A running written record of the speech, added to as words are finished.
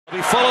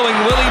Following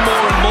Willie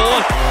more and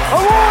more.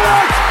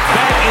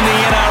 Back in the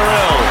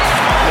NRL.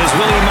 There's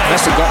Willie Mason.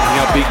 That's forgotten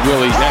how big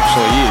Willie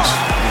actually is.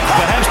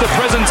 Perhaps the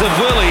presence of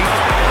Willie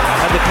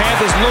had the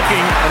Panthers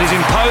looking at his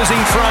imposing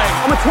frame.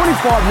 I'm a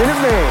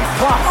 25-minute man.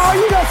 Oh,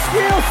 you got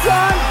skill,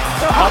 son.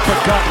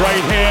 Uppercut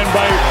right hand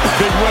by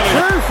Big Willie.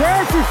 Too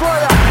fancy for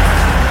you.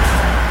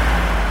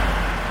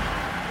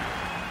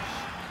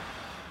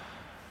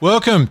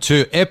 Welcome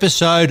to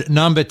episode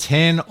number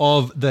 10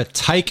 of The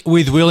Take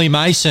with Willie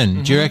Mason.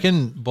 Mm-hmm. Do you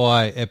reckon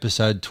by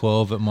episode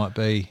 12 it might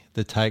be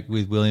The Take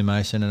with Willie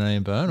Mason and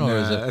Ian Byrne? Or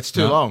is it? That's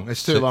too long.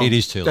 It's too long. It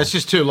is too long. That's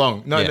just too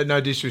long. No, Yeah.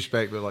 no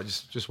disrespect, but like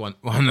just one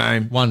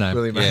name. One name.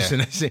 Willie Mason.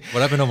 Yeah.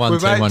 What happened to one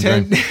We've team, had one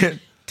dream?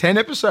 10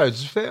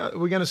 episodes. Fair.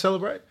 We're going to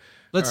celebrate?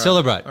 Let's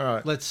celebrate. All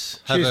right. Let's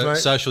have Cheers, a mate.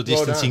 social Well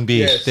distancing done.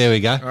 beer. Yes. There we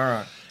go. All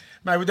right.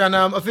 Mate, we've done,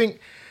 I think,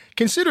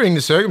 considering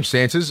the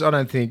circumstances, I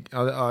don't think,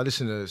 I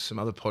listen to some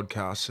other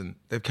podcasts and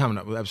they're coming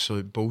up with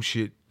absolute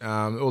bullshit.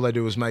 All they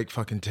do is make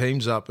fucking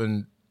teams up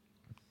and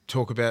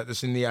talk about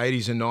this in the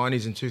 80s and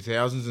 90s and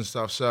 2000s and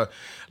stuff. So at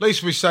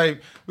least we stay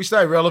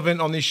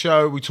relevant on this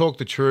show. We talk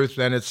the truth,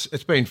 and it's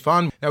been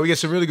fun. Now we get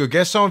some really good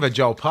guests on. We've had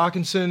Joel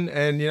Parkinson,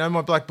 and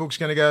my black book's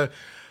going to go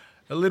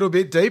a little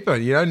bit deeper.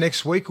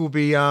 Next week will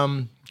be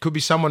could be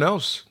someone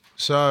else.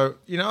 So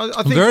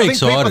I think very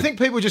excited. I think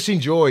people just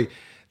enjoy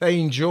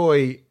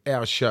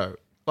our show.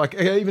 Like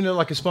even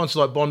like a sponsor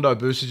like Bondi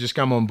Booster just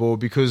come on board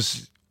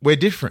because we're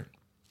different.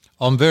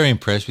 I'm very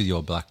impressed with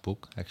your black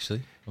book,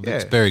 actually. Yeah.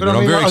 It's very But good. I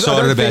I'm mean, very I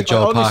excited don't about think- Joel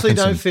I honestly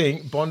Parkinson. don't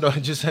think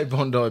Bondi, just say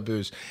Bondi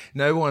Booze.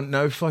 Not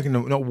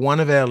one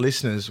of our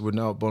listeners would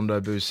know what Bondi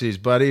Booze is.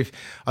 But I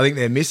think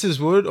their missus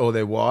would, or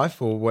their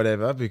wife, or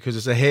whatever, because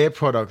it's a hair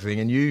product thing,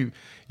 and you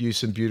use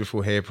some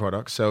beautiful hair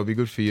products, so it'll be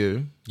good for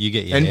you. You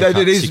get your and hair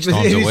cut it is, 6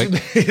 times a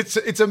week.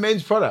 It's a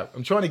men's product.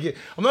 I'm trying to get.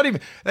 I'm not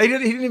even. He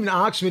didn't even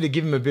ask me to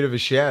give him a bit of a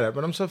shout out,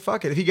 but I'm so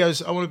fuck it. If he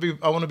goes, I want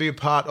to be a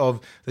part of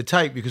the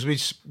tape because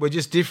we're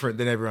just different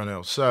than everyone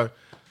else. So.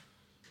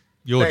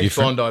 You're Thanks,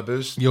 different. Bondi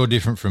Booze. You're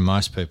different from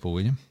most people,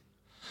 William.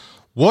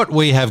 What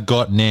we have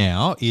got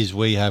now is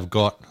we have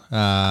got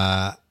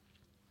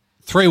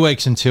 3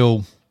 weeks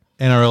until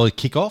NRL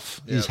kickoff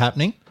is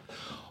happening.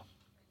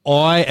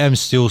 I am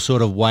still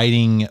sort of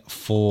waiting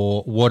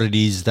for what it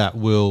is that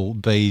will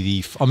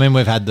be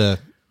we've had the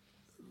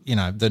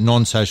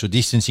non-social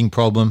distancing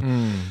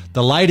problem.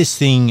 The latest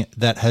thing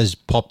that has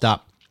popped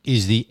up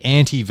is the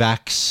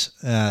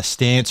anti-vax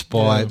stance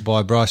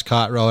by Bryce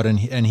Cartwright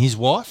and his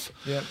wife.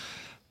 Yeah.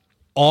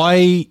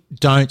 I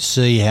don't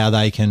see how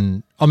they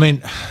can. I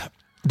mean,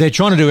 they're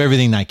trying to do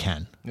everything they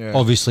can,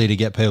 obviously, to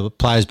get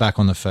players back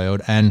on the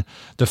field. And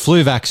the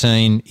flu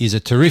vaccine is a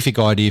terrific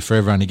idea for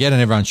everyone to get,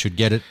 and everyone should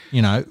get it.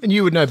 And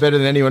you would know better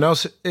than anyone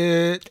else.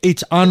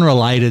 It's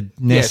unrelated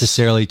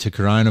necessarily to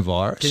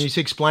coronavirus. Can you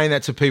explain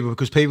that to people?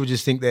 Because people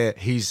just think that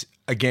he's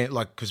against,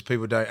 because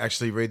people don't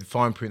actually read the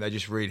fine print; they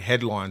just read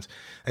headlines.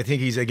 They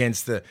think he's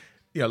against the.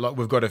 Like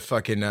we've got a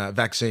fucking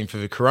vaccine for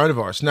the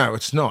coronavirus. No,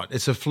 it's not.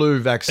 It's a flu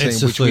vaccine,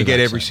 It's a which flu we get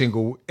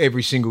vaccine.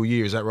 every single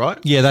year. Is that right?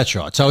 Yeah, that's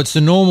right. So it's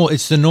the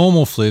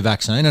normal flu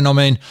vaccine, and I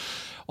mean,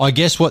 I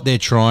guess what they're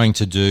trying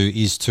to do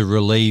is to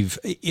relieve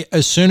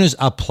as soon as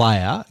a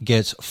player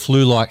gets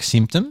flu-like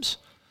symptoms.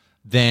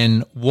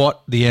 Then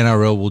what the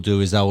NRL will do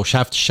is they will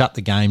have to shut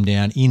the game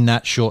down in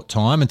that short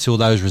time until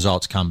those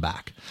results come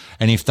back.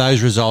 And if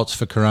those results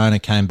for corona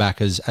came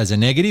back as a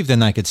negative, then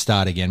they could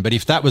start again. But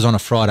if that was on a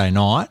Friday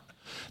night,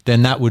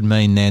 then that would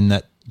mean then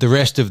that the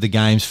rest of the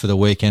games for the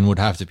weekend would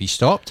have to be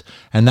stopped,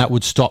 and that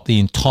would stop the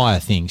entire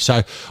thing.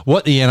 So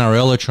what the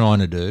NRL are trying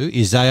to do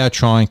is they are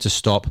trying to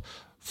stop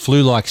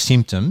flu-like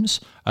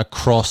symptoms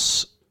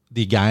across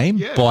the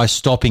game by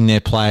stopping their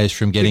players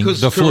from getting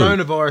because the flu.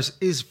 Coronavirus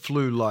is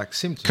flu-like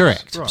symptoms.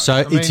 Correct. Right.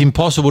 So it's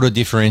impossible to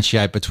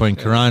differentiate between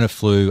corona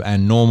flu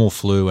and normal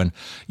flu, and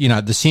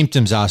the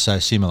symptoms are so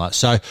similar.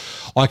 So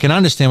I can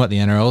understand what the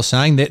NRL is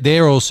saying.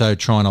 They're also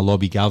trying to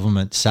lobby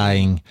government,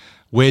 saying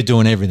we're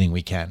doing everything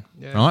we can,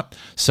 right?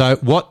 So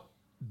what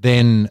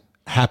then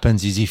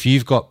happens is if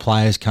you've got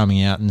players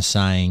coming out and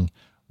saying,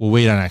 well,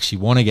 we don't actually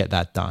want to get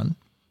that done,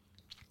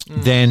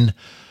 then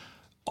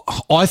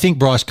I think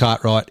Bryce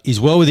Cartwright is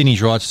well within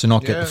his rights to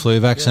not get the flu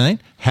vaccine.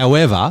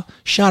 However,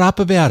 shut up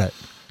about it.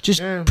 Just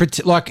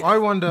I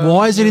wonder,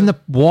 why is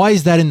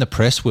that in the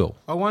press, Will?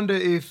 I wonder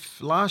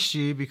if last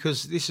year,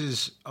 because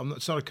it's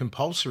not a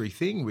compulsory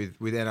thing with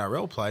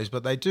NRL players,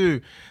 but they do.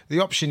 The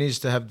option is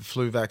to have the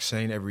flu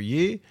vaccine every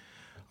year.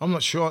 I'm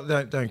not sure.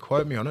 Don't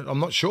quote me on it. I'm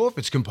not sure if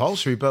it's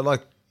compulsory,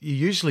 but you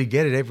usually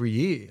get it every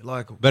year.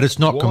 But it's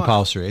not why?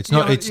 compulsory. It's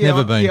not. It's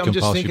never been compulsory. I'm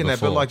just thinking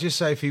before. that. But just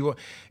say if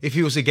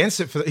he was against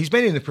it he's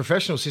been in the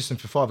professional system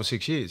for 5 or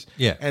 6 years.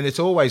 Yeah, and it's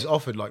always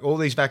offered all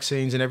these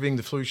vaccines and everything,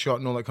 the flu shot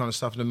and all that kind of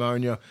stuff,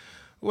 pneumonia,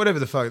 whatever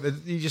the fuck.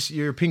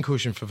 You're a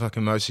pincushion for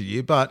fucking most of the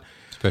year, but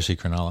especially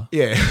Cronulla.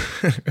 Yeah,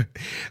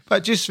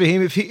 but just for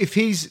him, if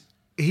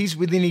he's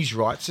within his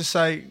rights to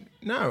say,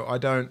 no, I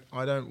don't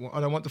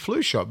want the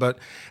flu shot. But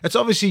it's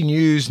obviously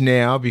news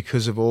now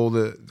because of all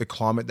the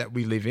climate that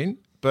we live in.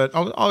 But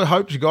I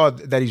hope to God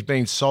that he's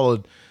been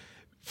solid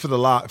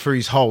for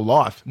his whole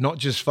life, not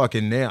just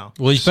fucking now.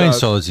 Well, he's been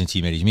solid since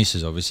he met his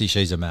missus. Obviously,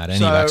 she's a mad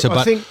anti-vaxxer. So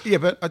I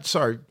think,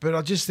 but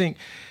I just think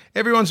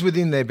everyone's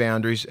within their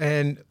boundaries,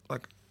 and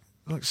like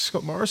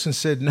Scott Morrison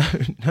said,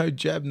 no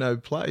jab, no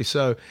play.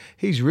 So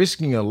he's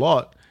risking a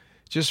lot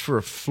just for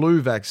a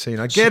flu vaccine.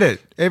 I get it.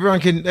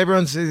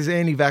 Everyone says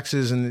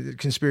anti-vaxxers and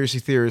conspiracy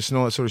theorists and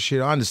all that sort of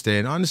shit. I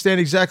understand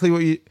exactly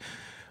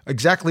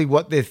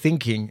what they're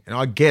thinking, and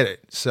I get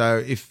it.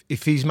 So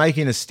if he's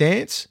making a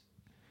stance,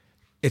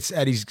 it's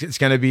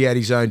going to be at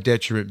his own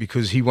detriment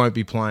because he won't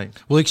be playing.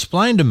 Well,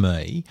 explain to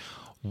me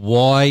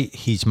why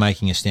he's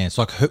making a stance.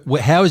 Like,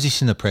 how is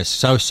this in the press?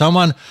 So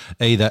someone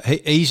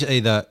he's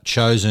either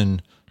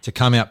chosen to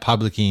come out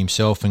publicly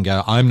himself and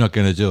go, I'm not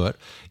going to do it,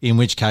 in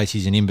which case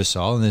he's an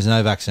imbecile and there's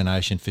no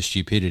vaccination for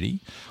stupidity,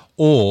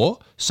 or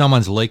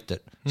someone's leaked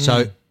it.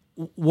 So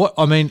what,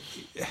 I mean...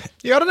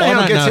 Yeah, I don't know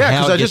how it gets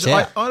out, because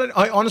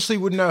I honestly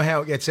wouldn't know how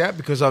it gets out,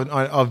 because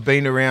I've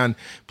been around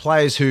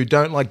players who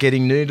don't like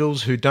getting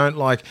needles, they're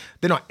not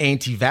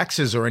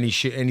anti-vaxxers or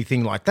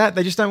anything like that.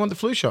 They just don't want the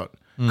flu shot.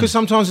 Because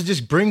sometimes it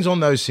just brings on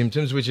those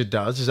symptoms, which it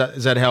does.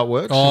 Is that how it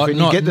works? When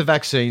you get the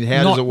vaccine,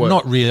 how does it work?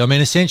 Not really. I mean,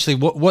 essentially,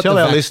 what tell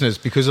our listeners,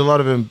 because a lot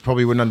of them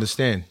probably wouldn't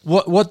understand.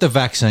 What the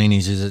vaccine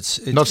is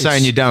it's not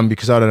saying you're dumb,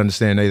 because I don't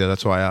understand either.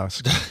 That's why I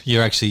asked.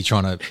 You're actually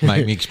trying to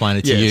make me explain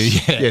it to you.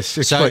 Yeah. Yes.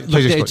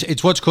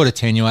 It's what's called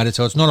attenuated,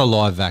 so it's not a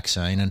live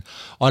vaccine, and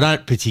I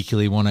don't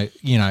particularly want to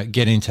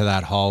get into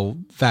that whole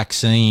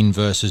vaccine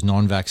versus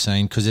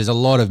non-vaccine, because there's a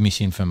lot of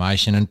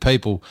misinformation, and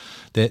people.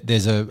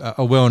 There's a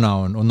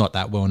well-known, or not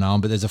that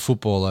well-known, but there's a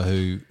footballer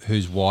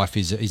whose wife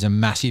is a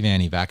massive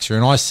anti-vaxxer,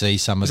 and I see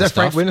some of the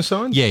stuff. Is that Frank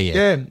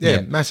Winterstein?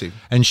 Yeah, massive.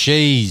 And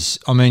she's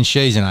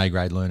an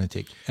A-grade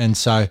lunatic. And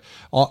so,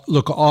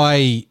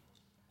 I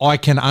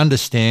can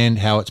understand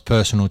how it's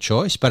personal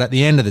choice, but at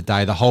the end of the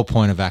day, the whole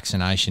point of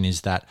vaccination is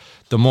that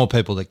the more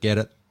people that get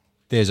it,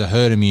 there's a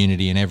herd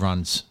immunity and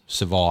everyone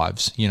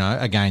survives,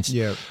 against.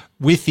 Yeah.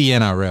 With the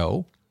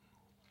NRL,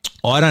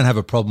 I don't have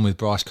a problem with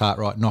Bryce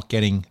Cartwright not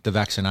getting the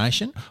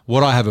vaccination.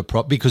 What I have a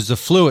problem, because the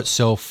flu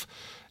itself,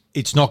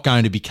 it's not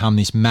going to become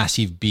this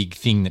massive big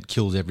thing that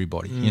kills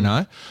everybody,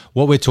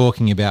 What we're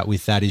talking about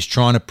with that is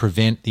trying to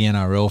prevent the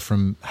NRL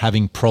from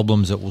having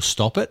problems that will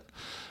stop it.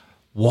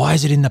 Why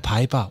is it in the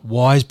paper?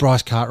 Why is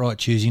Bryce Cartwright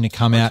choosing to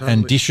come out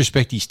and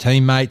disrespect his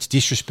teammates,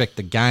 disrespect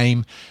the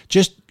game?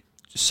 Just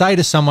say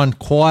to someone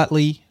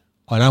quietly,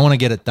 I don't want to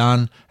get it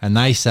done, and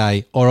they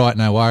say, all right,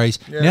 no worries.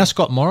 Yeah. Now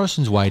Scott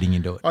Morrison's wading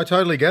into it. I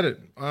totally get it.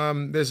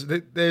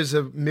 There's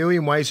a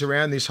million ways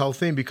around this whole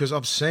thing, because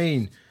I've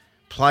seen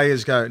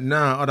players go,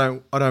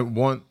 no, I don't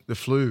want the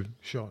flu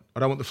shot. I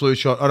don't want the flu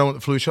shot. I don't want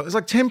the flu shot. There's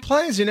like 10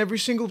 players in every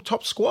single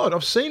top squad.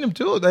 I've seen them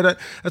do it.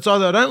 It's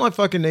either I don't like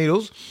fucking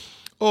needles,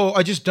 or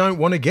I just don't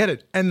want to get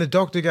it. And the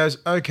doctor goes,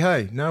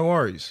 okay, no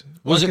worries.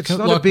 It's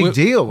not a big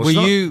deal.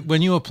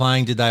 When you were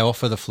playing, did they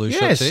offer the flu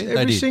shot? Yes,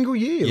 every single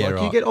year.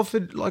 Yeah, you get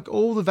offered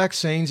all the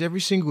vaccines every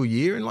single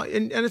year,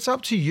 and it's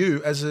up to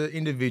you as an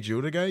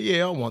individual to go,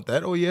 yeah, I want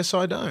that, or yes,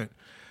 I don't.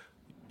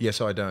 Yes,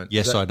 I don't.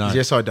 Yes, I don't.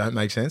 Yes, I don't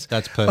make sense.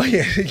 That's perfect. Oh,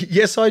 yeah.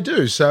 Yes, I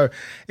do. So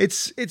it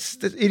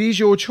is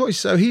your choice.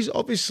 So he's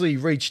obviously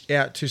reached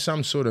out to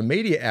some sort of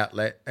media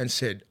outlet and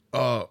said,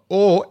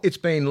 or it's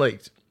been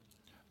leaked.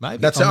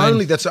 Maybe. It's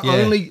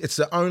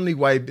the only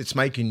way it's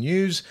making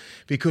news,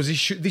 because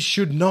this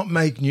should not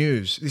make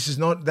news. This is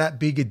not that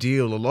big a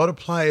deal. A lot of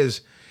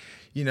players,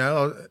 say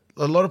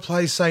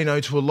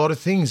no to a lot of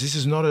things. This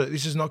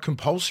is not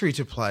compulsory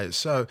to players.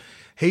 So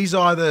he's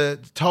either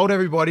told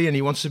everybody and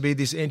he wants to be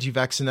this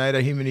anti-vaccinator,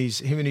 him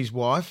and his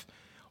wife,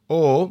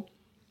 or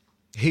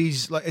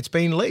it's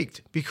been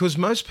leaked, because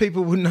most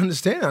people wouldn't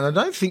understand. And I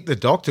don't think the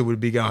doctor would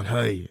be going,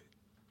 hey,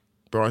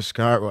 Bryce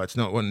Cartwright's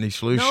not wanting his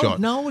flu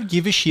shot. No one would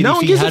give a shit if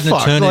he hadn't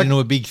turned it into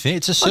a big thing.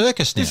 It's a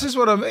circus now. This is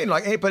what I mean.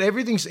 But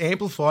everything's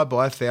amplified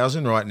by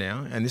 1,000 right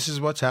now, and this is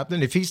what's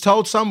happening. If he's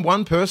told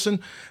one person,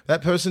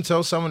 that person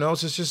tells someone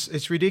else.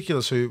 It's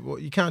ridiculous.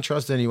 You can't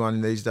trust anyone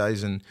these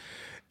days, and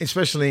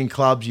especially in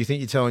clubs. You think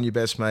you're telling your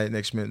best mate,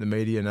 next minute the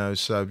media knows,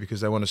 so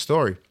because they want a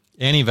story.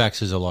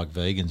 Anti-vaxxers are like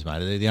vegans,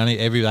 mate. They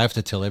have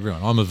to tell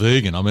everyone, I'm a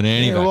vegan, I'm an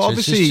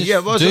anti-vaxxer. Yeah,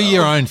 well, do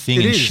your own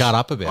thing and shut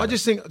up about it. I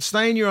just think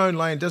stay in your own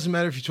lane. It doesn't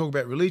matter if you talk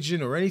about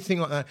religion or anything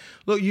like that.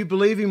 Look, you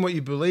believe in what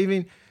you believe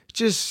in.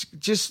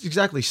 Just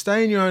exactly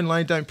stay in your own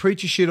lane. Don't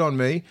preach your shit on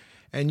me,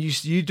 and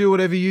you do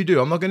whatever you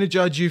do. I'm not going to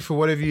judge you for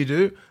whatever you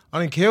do. I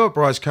don't care what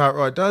Bryce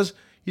Cartwright does.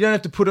 You don't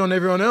have to put it on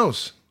everyone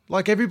else.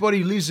 Like,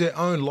 everybody lives their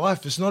own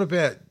life. It's not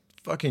about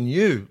fucking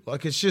you.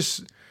 Like, it's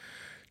just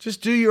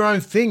do your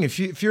own thing.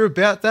 If you're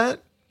about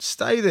that,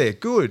 stay there.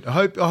 Good. I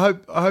hope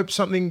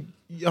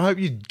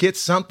you get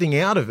something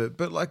out of it.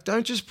 But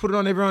don't just put it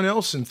on everyone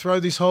else and throw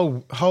this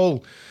whole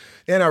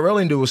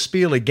NRL into a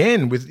spiel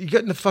again. With you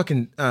getting the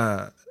fucking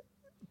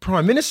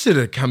Prime Minister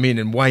to come in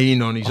and weigh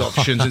in on his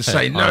options and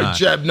say no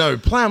jab, no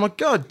play. I'm like,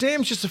 God damn,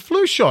 it's just a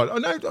flu shot. I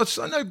know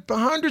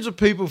hundreds of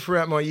people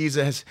throughout my years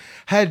that has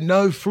had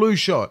no flu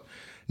shot.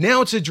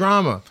 Now it's a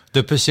drama.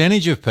 The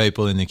percentage of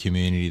people in the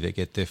community that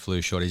get their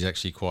flu shot is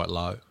actually quite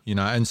low,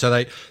 and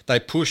so they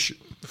push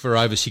for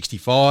over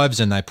 65s,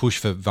 and they push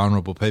for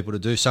vulnerable people to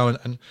do so,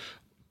 and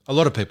a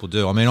lot of people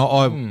do. I mean,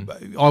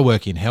 I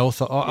work in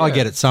health. I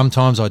get it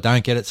sometimes. I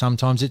don't get it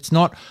sometimes. It's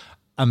not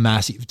a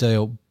massive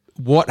deal.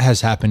 What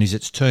has happened is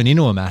it's turned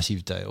into a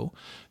massive deal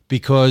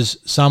because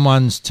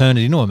someone's turned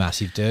it into a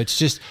massive deal. It's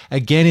just,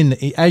 again,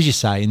 as you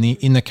say,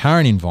 in the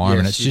current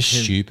environment, it's just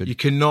stupid. You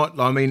cannot.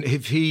 I mean,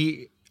 if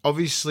he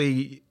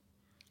obviously,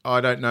 I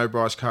don't know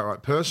Bryce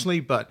Cartwright personally,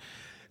 but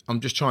I'm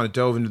just trying to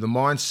delve into the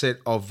mindset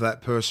of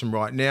that person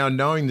right now,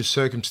 knowing the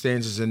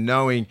circumstances and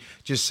knowing,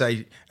 just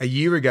say a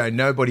year ago,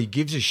 nobody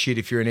gives a shit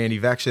if you're an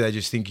anti-vaxxer. They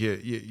just think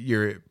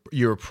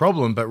you're a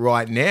problem. But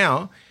right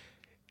now,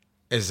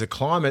 as the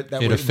climate that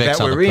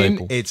we're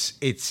in,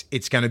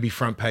 it's going to be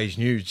front page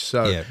news.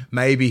 So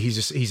maybe he's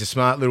a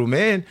smart little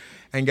man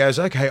and goes,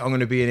 okay, I'm going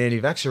to be an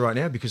anti-vaxxer right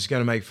now because it's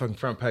going to make fucking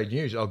front page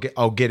news.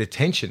 I'll get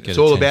attention. It's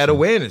all about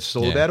awareness. It's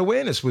all about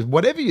awareness with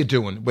whatever you're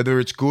doing, whether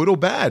it's good or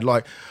bad.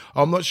 Like,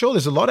 I'm not sure.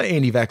 There's a lot of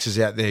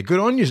anti-vaxxers out there. Good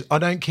on you. I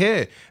don't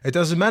care. It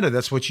doesn't matter.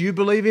 That's what you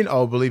believe in.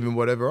 I'll believe in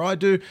whatever I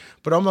do,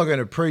 but I'm not going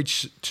to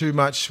preach too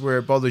much where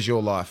it bothers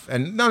your life.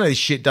 And none of this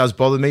shit does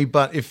bother me,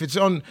 but if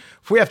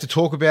we have to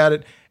talk about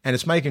it and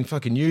it's making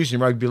fucking news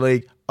in rugby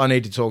league, I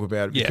need to talk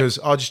about it because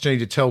I just need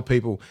to tell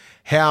people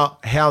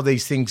how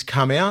these things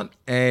come out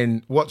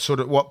and what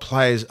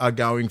players are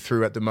going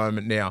through at the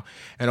moment now.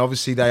 And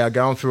obviously they are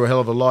going through a hell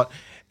of a lot.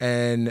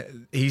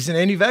 And he's an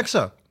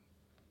anti-vaxxer.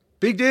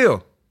 Big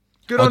deal.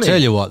 Good on him. I'll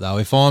tell you what though,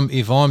 if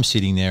I'm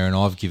sitting there and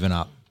I've given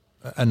up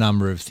a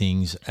number of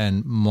things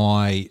and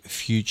my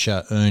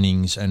future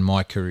earnings and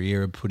my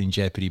career are put in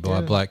jeopardy by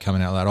a bloke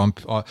coming out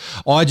loud,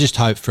 I just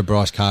hope for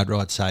Bryce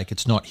Cartwright's sake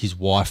it's not his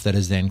wife that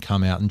has then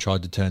come out and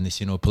tried to turn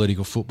this into a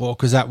political football,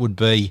 because that would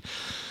be,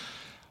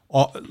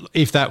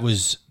 if that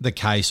was the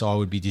case, I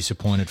would be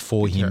disappointed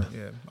for him.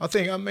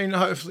 I mean,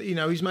 hopefully,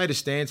 he's made a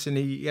stance and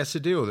he has to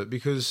deal with it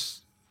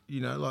because,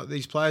 like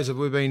these players that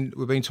we've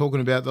been talking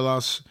about the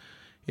last,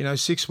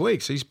 6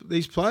 weeks,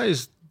 these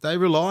players, they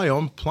rely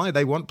on play.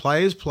 They want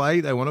players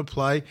play. They want to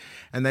play,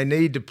 and they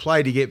need to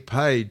play to get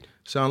paid.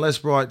 So unless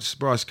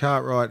Bryce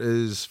Cartwright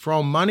is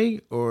from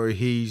money or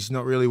he's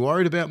not really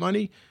worried about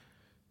money,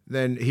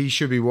 then he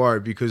should be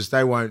worried because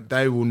they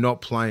will not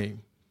play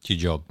him. It's your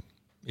job.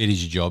 It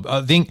is your job.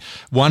 I think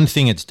one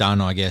thing it's done,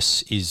 I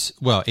guess, is,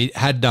 well, it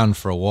had done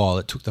for a while.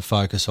 It took the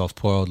focus off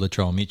poor old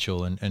Latrell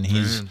Mitchell and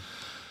his.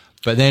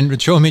 But then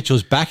Latrell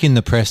Mitchell's back in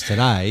the press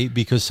today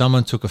because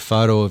someone took a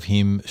photo of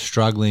him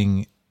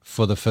struggling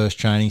for the first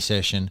training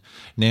session.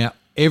 Now,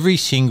 every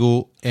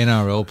single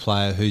NRL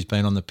player who's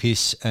been on the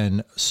piss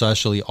and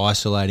socially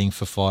isolating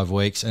for 5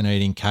 weeks and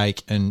eating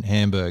cake and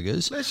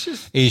hamburgers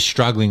is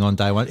struggling on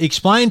day one.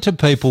 Explain to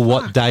people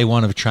what day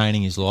one of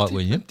training is like, will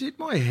you? It did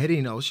my head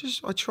in.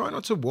 I try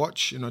not to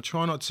watch and I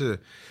try not to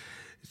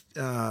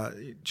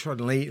try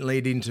to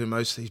lead into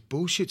most of these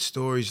bullshit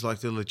stories like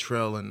the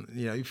Latrell and,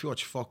 if you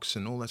watch Fox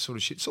and all that sort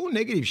of shit, it's all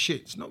negative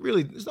shit. It's not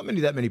really, there's not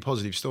that many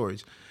positive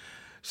stories.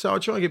 So I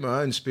try and get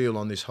my own spiel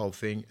on this whole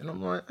thing. And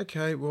I'm like,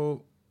 okay,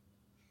 well,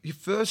 your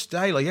first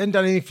day, like, you hadn't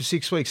done anything for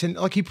 6 weeks. And,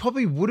 like, he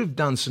probably would have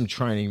done some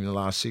training in the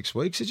last 6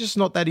 weeks. It's just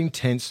not that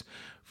intense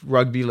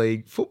rugby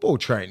league football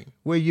training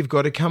where you've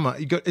got to come up.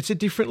 It's a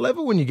different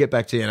level when you get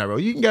back to the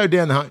NRL. You can go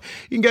down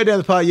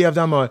the park. Yeah,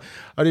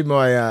 I did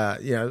my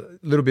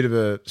little bit of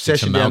a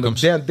session down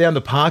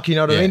the park. You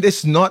know what I mean?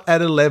 It's not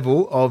at a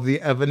level of an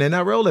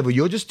NRL level.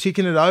 You're just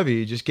ticking it over.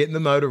 You're just getting the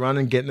motor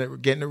running, getting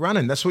it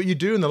running. That's what you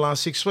do in the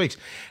last 6 weeks,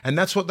 and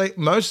that's what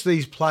most of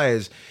these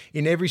players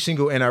in every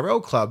single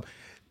NRL club,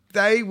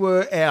 they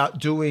were out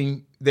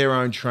doing their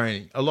own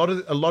training. A lot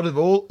of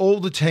all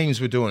the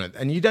teams were doing it.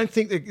 And you don't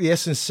think that the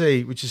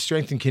S&C, which is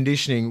strength and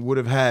conditioning, would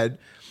have had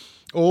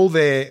all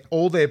their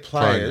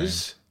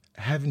players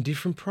having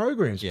different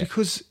programs. Yeah.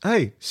 Because,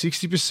 hey,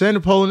 60%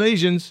 of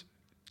Polynesians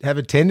have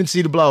a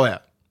tendency to blow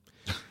out.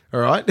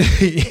 All right?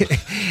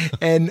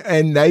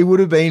 and they would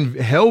have been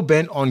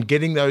hell-bent on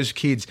getting those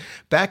kids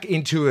back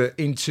into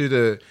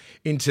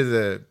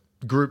the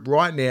group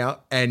right now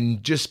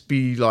and just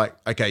be like,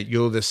 okay,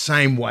 you're the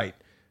same weight.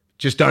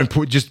 Please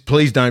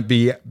don't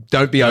be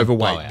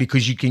overweight,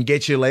 because you can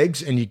get your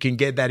legs and you can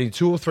get that in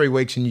 2 or 3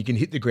 weeks and you can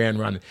hit the ground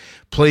running.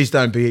 Please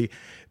don't be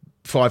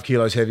 5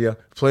 kilos heavier.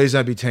 Please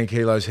don't be 10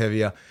 kilos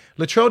heavier.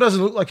 Latrell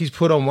doesn't look like he's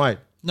put on weight.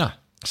 No.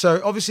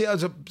 So obviously,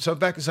 so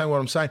back to saying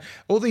what I'm saying,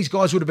 all these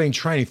guys would have been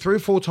training 3 or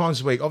 4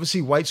 times a week.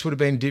 Obviously, weights would have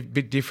been a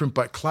bit different,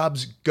 but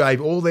clubs gave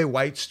all their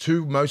weights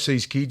to most of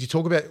these kids.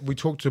 We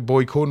talked to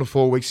Boyd Cordner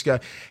 4 weeks ago.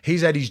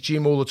 He's at his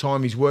gym all the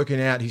time. He's working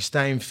out. He's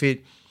staying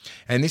fit.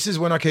 And this is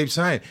when I keep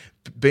saying,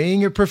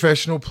 being a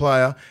professional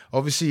player,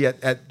 obviously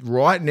at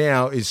right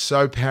now is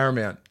so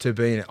paramount to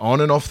being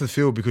on and off the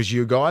field, because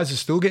you guys are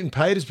still getting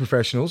paid as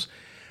professionals,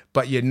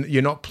 but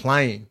you're not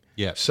playing.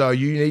 Yeah. So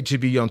you need to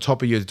be on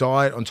top of your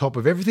diet, on top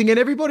of everything. And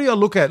everybody I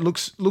look at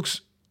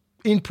looks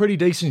in pretty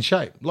decent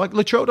shape. Like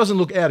Latrell doesn't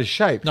look out of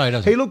shape. No, he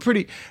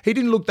doesn't. He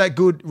didn't look that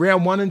good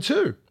round 1 and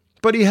 2,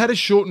 but he had a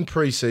shortened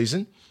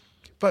preseason.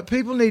 But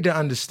people need to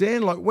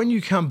understand, like, when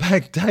you come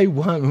back day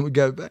one and we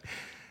go back,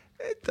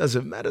 It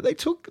doesn't matter. They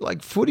took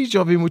like footage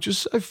of him, which was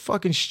so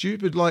fucking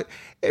stupid. Like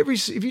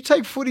if you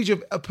take footage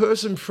of a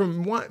person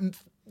from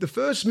the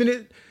first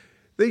minute,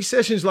 these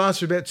sessions last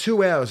for about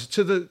 2 hours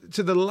to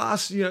the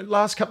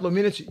last couple of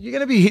minutes. You're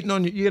going to be you're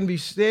going to be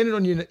standing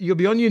on you'll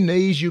be on your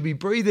knees. You'll be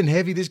breathing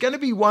heavy. There's going to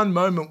be one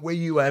moment where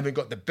you haven't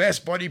got the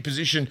best body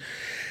position.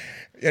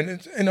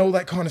 And all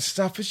that kind of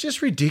stuff. It's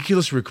just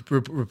ridiculous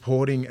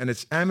reporting, and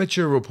it's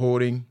amateur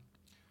reporting.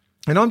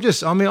 And I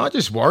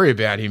just worry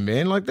about him,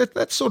 man. Like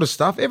that sort of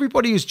stuff.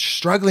 Everybody is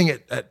struggling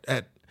at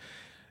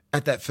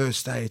that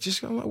first day. It's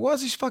just, I'm like, why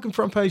is this fucking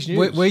front page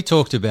news? We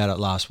talked about it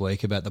last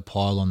week about the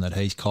pylon that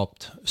he's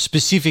copped,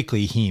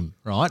 specifically him,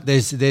 right?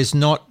 There's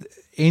not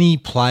any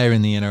player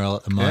in the NRL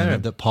at the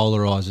moment that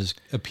polarises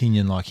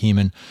opinion like him.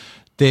 And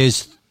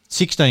there's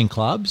 16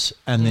 clubs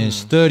and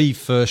there's 30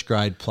 first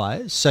grade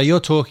players. So you're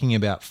talking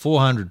about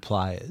 400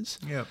 players.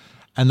 Yep.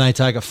 And they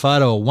take a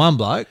photo of one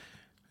bloke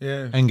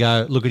Yeah. and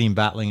go, look at him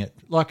battling it.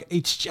 Like,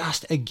 it's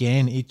just,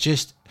 again,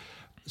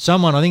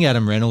 someone, I think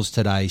Adam Reynolds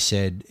today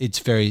said it's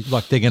very,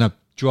 like, they're going to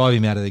drive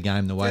him out of the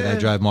game the way they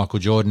drove Michael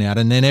Jordan out.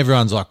 And then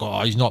everyone's like,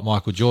 oh, he's not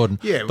Michael Jordan.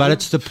 Yeah, but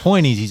it's the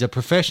point is he's a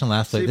professional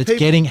athlete that's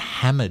getting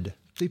hammered.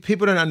 See,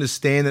 people don't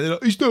understand that. They're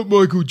like, he's not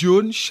Michael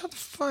Jordan. Shut the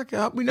fuck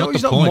up. We know Not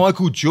he's the not point.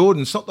 Michael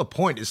Jordan. It's not the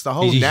point. It's the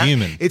whole He's a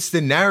human. It's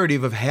the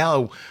narrative of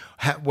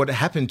what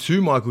happened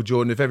to Michael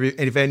Jordan.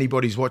 If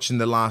anybody's watching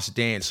The Last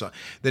Dance, like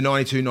the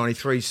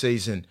 92-93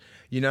 season,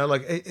 you know,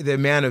 like the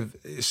amount of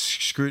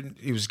scrutiny,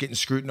 he was getting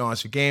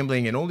scrutinised for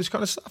gambling and all this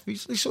kind of stuff.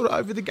 He's sort of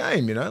over the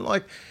game, you know,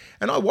 like,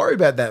 and I worry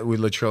about that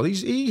with Latrell.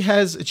 He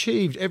has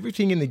achieved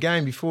everything in the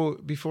game before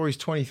he's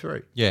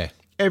 23. Yeah.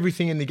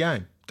 Everything in the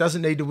game.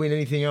 Doesn't need to win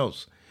anything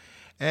else.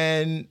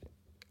 And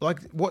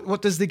like,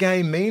 what does the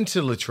game mean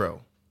to Latrell?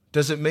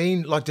 Does it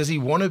mean, like, does he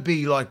want to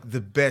be like the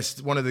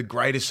best, one of the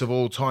greatest of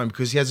all time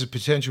because he has the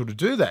potential to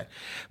do that?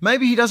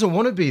 Maybe he doesn't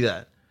want to be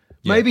that.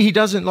 Yeah. Maybe he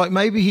doesn't, like,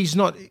 maybe he's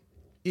not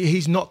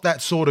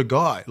that sort of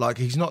guy. Like,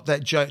 he's not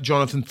that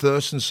Jonathan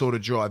Thurston sort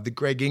of drive, the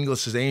Greg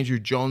Inglis's, Andrew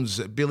Johns,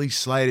 Billy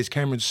Slater's,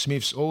 Cameron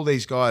Smiths, all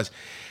these guys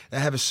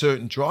that have a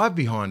certain drive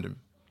behind him.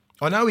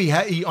 I know he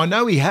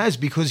has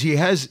because he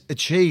has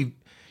achieved.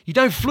 You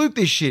don't fluke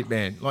this shit,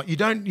 man. Like, you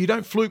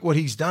don't fluke what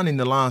he's done in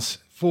the last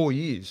 4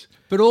 years.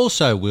 But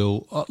also,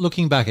 Will,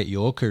 looking back at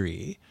your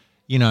career,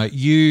 you know,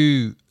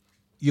 you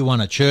won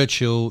a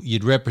Churchill,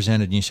 you'd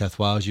represented New South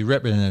Wales, you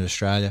represented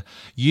Australia.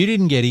 You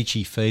didn't get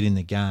itchy feet in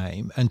the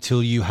game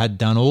until you had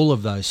done all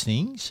of those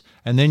things,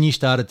 and then you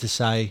started to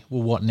say,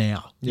 well, what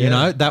now? Yeah. You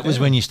know, that was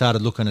when you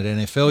started looking at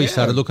NFL, you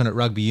started looking at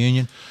rugby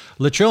union.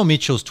 Latrell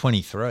Mitchell's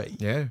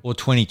 23 or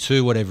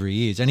 22, whatever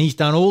he is, and he's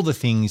done all the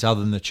things other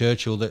than the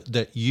Churchill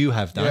that you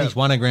have done. Yeah. He's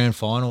won a grand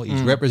final,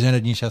 he's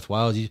represented New South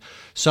Wales.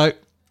 So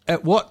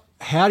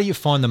how do you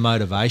find the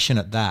motivation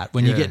at that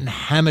when you're getting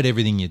hammered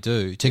everything you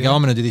do to go,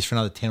 I'm going to do this for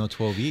another 10 or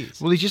 12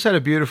 years? Well, he just had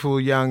a beautiful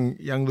young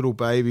little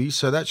baby,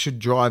 so that should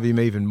drive him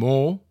even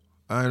more.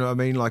 And I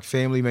mean, like,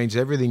 family means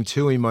everything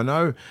to him. I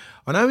know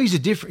he's a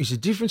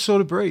different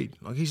sort of breed.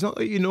 Like, he's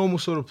not your normal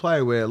sort of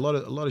player where a lot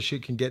of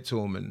shit can get to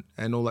him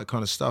and all that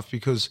kind of stuff,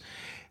 because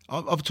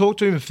I've talked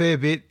to him a fair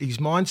bit. His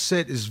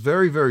mindset is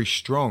very, very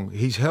strong.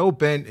 He's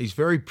hell-bent. He's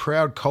very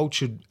proud,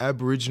 cultured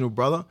Aboriginal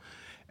brother,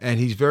 and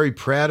he's very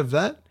proud of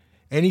that.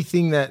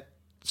 Anything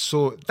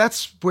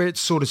that's where it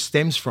sort of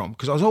stems from.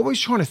 Because I was always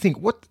trying to think,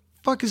 what the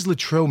fuck has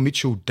Latrell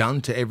Mitchell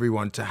done to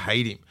everyone to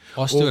hate him?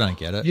 I still don't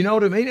get it. You know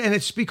what I mean? And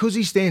it's because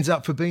he stands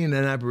up for being an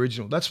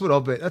Aboriginal. That's what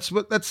I'll bet.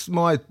 That's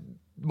my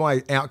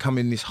outcome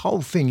in this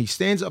whole thing. He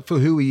stands up for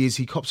who he is.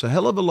 He cops a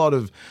hell of a lot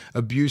of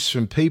abuse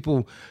from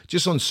people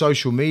just on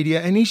social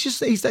media. And he's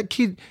that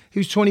kid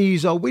who's 20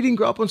 years old. We didn't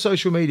grow up on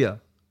social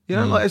media. You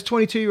know, like as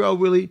 22-year-old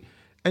Willie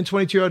and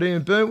 22-year-old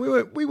Ian Byrne,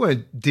 we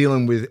weren't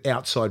dealing with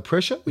outside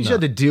pressure. We just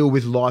had to deal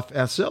with life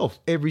ourselves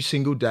every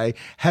single day,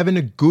 having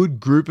a good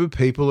group of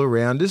people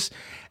around us,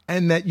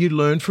 and that you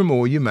learn from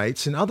all your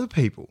mates and other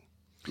people.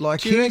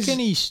 Like, Do you reckon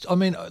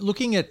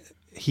looking at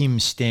him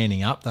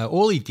standing up though,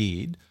 all he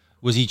did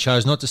was he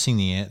chose not to sing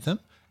the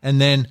anthem,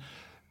 and then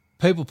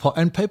people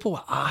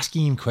were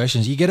asking him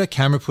questions. You get a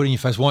camera put in your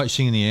face, why aren't you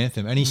singing the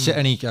anthem? And he said,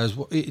 and he goes,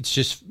 well, it's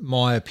just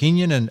my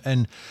opinion,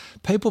 and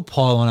people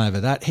pile on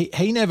over that.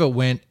 He never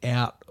went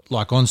out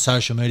like on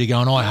social media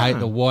going, I hate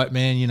the white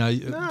man, you know.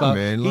 But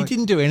man, he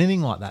didn't do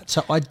anything like that.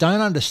 So I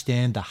don't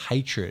understand the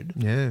hatred.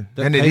 Yeah,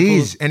 that and it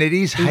is hatred.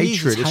 It's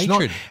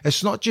hatred.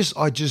 It's not just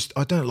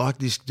I don't like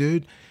this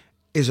dude.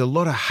 There's a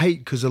lot of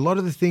hate because a lot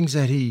of the things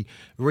that he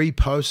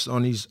reposts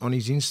on his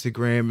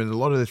Instagram and a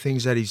lot of the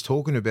things that he's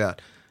talking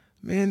about,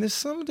 man, there's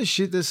some of the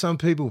shit that some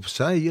people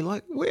say. You're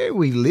like, where are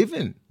we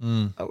living?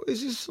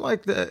 Is this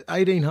like the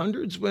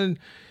 1800s when,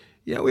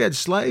 you know, we had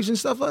slaves and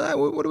stuff like that?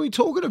 What are we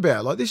talking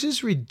about? Like, this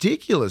is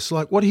ridiculous.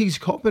 Like, what he's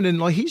copping, and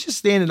like, he's just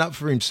standing up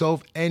for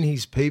himself and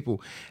his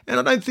people.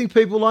 And I don't think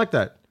people like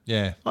that.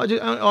 Yeah. I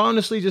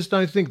honestly just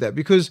don't think that,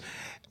 because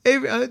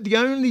the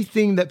only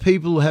thing that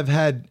people have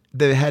had,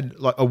 they had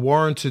like a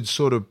warranted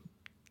sort of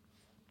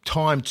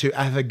time to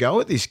have a go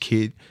at this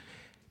kid,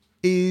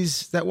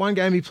 is that one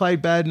game he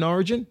played bad in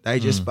Origin. They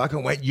just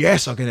fucking went,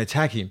 yes, I can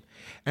attack him.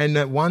 And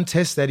that one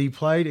test that he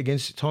played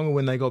against Tonga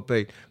when they got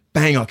beat,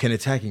 bang, I can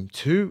attack him.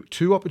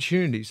 Two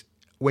opportunities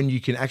when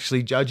you can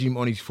actually judge him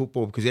on his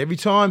football, because every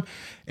time,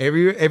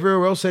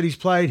 everywhere else that he's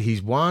played,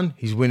 he's won.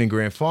 He's winning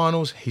grand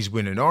finals. He's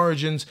winning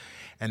Origins.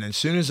 And as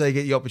soon as they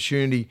get the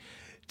opportunity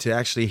to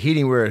actually hit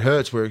him where it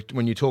hurts,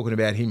 when you're talking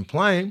about him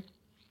playing,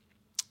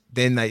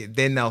 then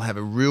they'll have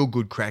a real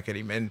good crack at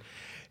him. And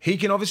he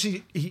can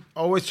obviously, I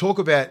always talk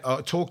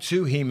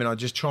to him, and I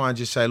just try and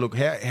just say, look,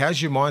 how's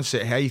your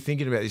mindset? How are you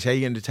thinking about this? How are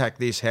you going to attack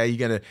this? How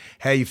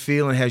are you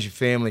feeling? How's your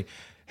family?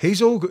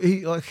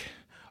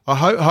 I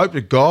hope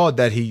to God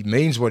that he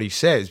means what he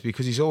says,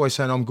 because he's always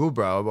saying, I'm good,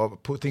 bro. I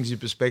put things in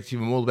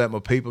perspective. I'm all about my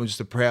people. I'm just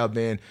a proud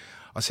man.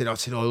 I said,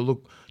 oh,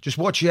 look, just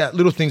watch out.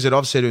 Little things that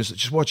I've said is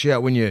just watch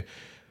out when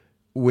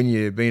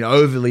you're being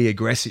overly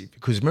aggressive,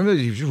 because remember,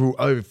 he was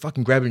over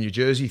fucking grabbing your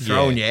jersey,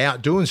 throwing you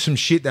out, doing some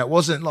shit that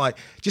wasn't like,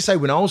 just say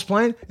when I was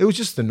playing, it was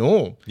just the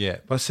norm. Yeah.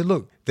 But I said,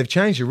 look, they've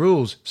changed the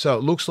rules, so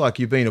it looks like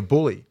you've been a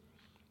bully,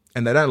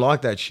 and they don't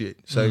like that shit.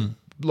 So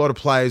a lot of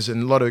players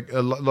and a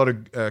lot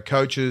of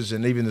coaches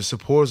and even the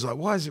supporters are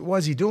like, why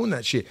is he doing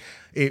that shit?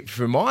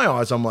 From my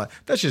eyes, I'm like,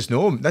 that's just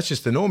norm. That's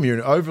just the norm. You're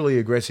an overly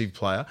aggressive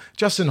player.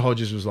 Justin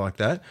Hodges was like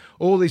that.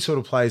 All these sort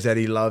of players that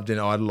he loved and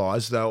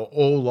idolised, they were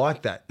all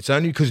like that. It's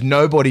only because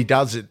nobody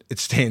does it, it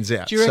stands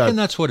out. Do you reckon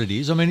that's what it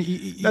is? I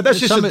mean, that's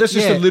just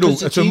a little.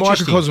 It's a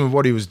microcosm of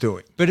what he was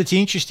doing. But it's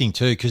interesting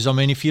too, because I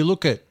mean, if you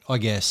look at, I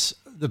guess,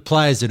 the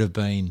players that have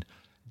been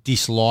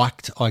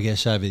disliked, I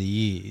guess, over the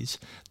years,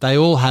 they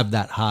all have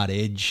that hard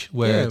edge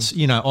where it's,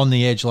 on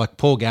the edge, like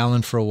Paul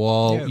Gallen for a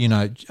while,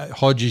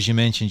 Hodges, you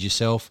mentioned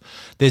yourself.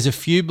 There's a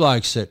few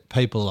blokes that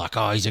people are like,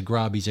 oh, he's a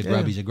grub, he's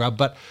a grub,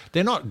 but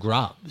they're not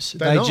grubs.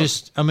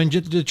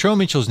 Latrell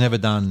Mitchell's never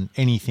done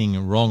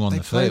anything wrong on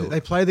the field.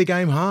 They play the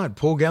game hard.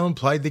 Paul Gallen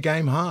played the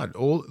game hard.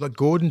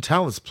 Gordon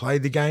Tallis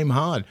played the game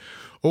hard.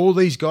 All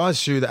these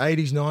guys through the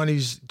 80s,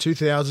 90s,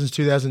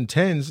 2000s,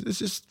 2010s, it's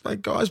just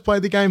like guys play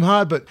the game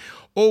hard, but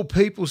all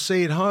people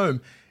see at home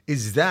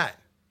is that.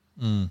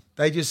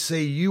 They just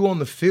see you on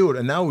the field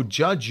and they will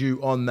judge you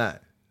on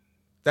that.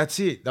 That's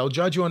it. They'll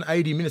judge you on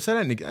 80 minutes. They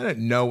don't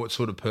know what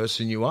sort of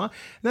person you are.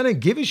 They don't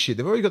give a shit.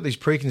 They've already got these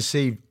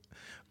preconceived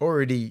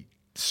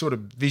sort of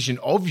vision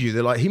of you.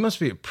 They're like, he must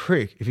be a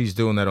prick if he's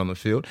doing that on the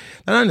field.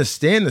 They don't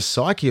understand the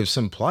psyche of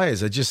some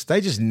players.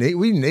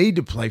 We need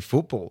to play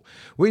football.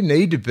 We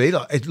need to be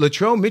like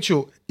Latrell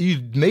Mitchell. You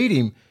meet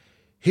him,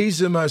 he's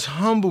the most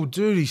humble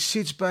dude. He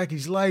sits back,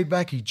 he's laid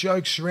back, he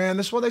jokes around.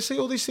 That's why they see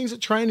all these things at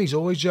training. He's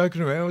always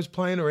joking around, always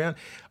playing around.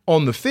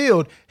 On the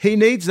field, he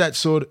needs that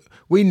sort of,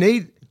 we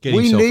need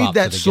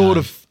that sort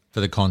of for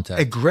the contact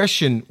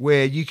aggression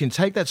where you can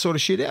take that sort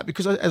of shit out,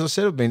 because as I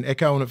said, I've been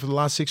echoing it for the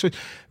last 6 weeks.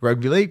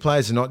 Rugby league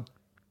players are not,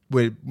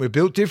 we're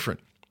built different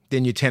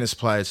than your tennis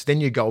players,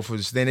 then your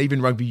golfers, then even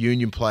rugby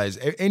union players,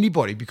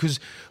 anybody, because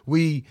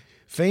we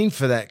fiend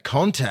for that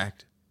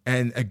contact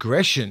and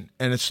aggression.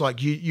 And it's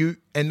like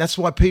and that's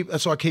why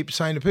I keep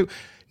saying to people,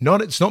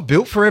 it's not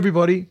built for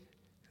everybody.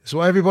 That's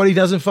why everybody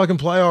doesn't fucking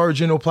play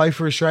Origin or play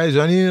for Australia.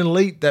 There's only an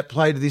elite that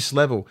play to this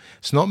level.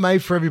 It's not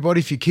made for everybody.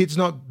 If your kid's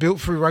not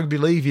built for rugby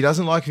league, if he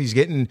doesn't like it, he's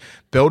getting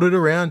belted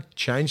around,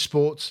 change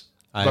sports.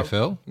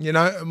 AFL?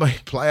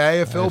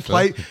 Play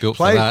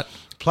AFL,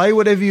 play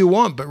whatever you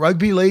want. But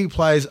rugby league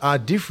players are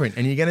different.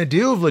 And you're going to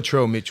deal with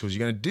Latrell Mitchells.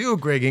 You're going to deal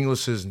with Greg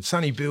Inglis's and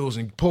Sonny Bills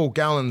and Paul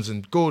Gallens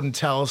and Gordon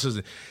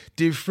Tallis's.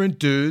 Different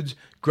dudes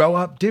grow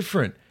up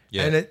different.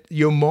 Yeah. And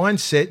your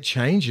mindset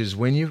changes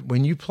when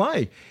you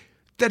play.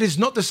 That is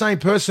not the same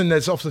person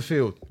that's off the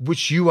field,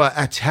 which you are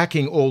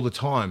attacking all the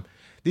time.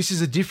 This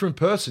is a different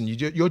person.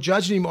 You're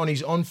judging him on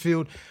his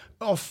on-field.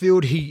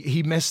 Off-field,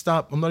 he messed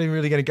up. I'm not even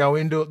really going to go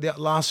into it.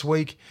 Last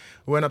week,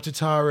 I went up to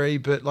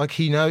Taree, but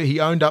he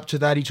owned up to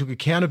that. He took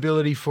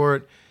accountability for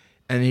it,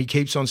 and he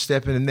keeps on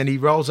stepping. And then he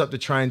rolls up the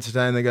train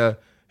today, and they go,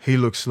 he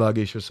looks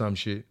sluggish or some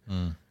shit.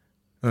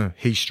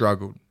 He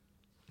struggled.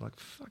 Like,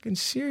 fucking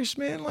serious,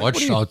 man? Like,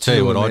 I'll tell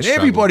you what, I'd struggle.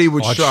 Everybody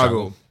would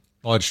struggle.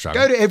 I'd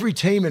struggle. Go to every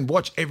team and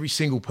watch every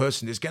single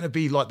person. There's going to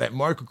be like that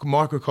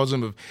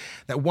microcosm of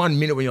that 1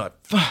 minute when you're like,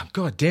 fuck,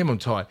 God damn, I'm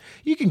tired.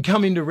 You can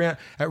come into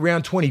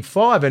round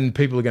 25 and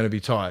people are going to be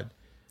tired.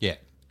 Yeah.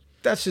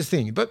 That's the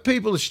thing. But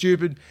people are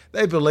stupid.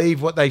 They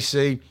believe what they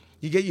see.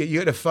 You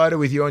get a photo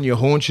with you on your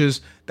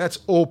haunches. That's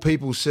all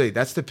people see.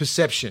 That's the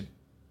perception.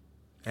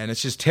 And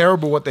it's just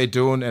terrible what they're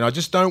doing. And I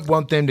just don't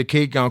want them to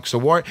keep going.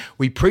 So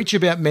we preach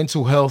about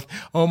mental health.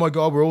 Oh, my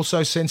God, we're all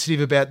so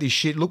sensitive about this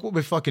shit. Look what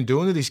we're fucking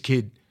doing to this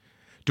kid.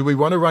 Do we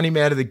want to run him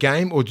out of the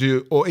game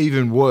or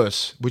even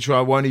worse, which I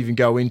won't even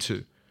go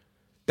into?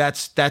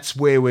 That's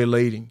where we're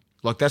leading.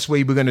 Like, that's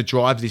where we're going to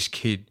drive this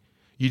kid.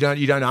 You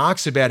don't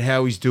ask about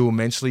how he's doing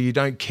mentally. You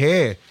don't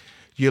care.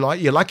 You're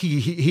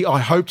lucky. I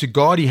hope to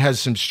God he has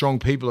some strong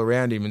people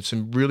around him and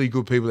some really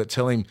good people that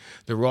tell him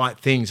the right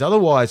things.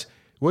 Otherwise,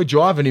 we're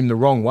driving him the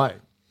wrong way.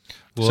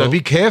 Well, so be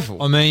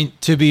careful. I mean,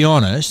 to be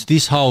honest,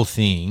 this whole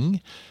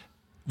thing,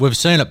 we've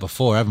seen it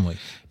before, haven't we?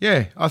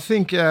 Yeah, I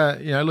think,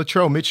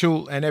 Latrell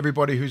Mitchell and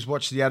everybody who's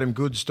watched the Adam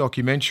Goodes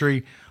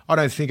documentary, I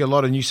don't think a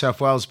lot of New South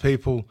Wales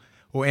people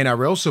or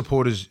NRL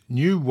supporters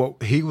knew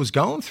what he was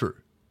going through.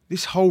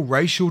 This whole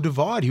racial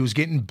divide. He was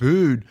getting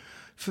booed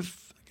for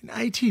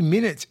 80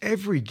 minutes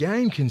every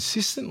game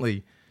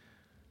consistently.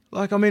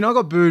 Like, I mean, I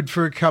got booed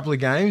for a couple of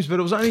games, but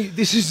it was only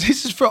this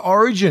is for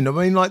Origin. I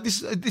mean, like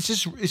this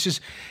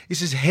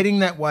is heading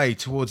that way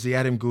towards the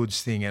Adam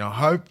Goodes thing, and I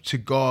hope to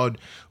God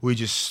we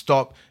just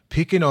stop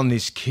picking on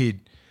this kid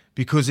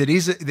because there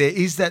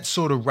is that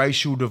sort of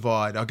racial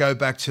divide. I go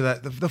back to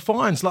that the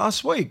fines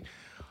last week.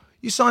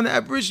 You sign the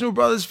Aboriginal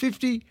brothers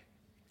 50,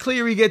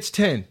 Cleary gets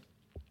 10.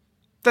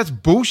 That's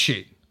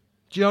bullshit.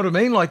 Do you know what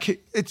I mean? Like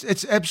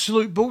it's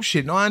absolute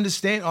bullshit. And I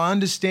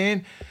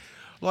understand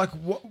like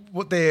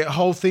what their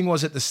whole thing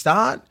was at the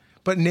start.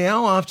 But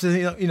now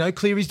after,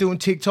 Cleary's doing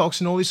TikToks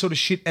and all this sort of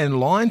shit and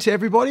lying to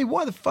everybody,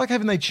 why the fuck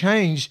haven't they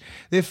changed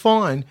their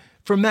fine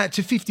from that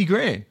to 50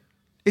 grand?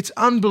 It's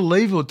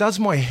unbelievable. It does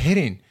my head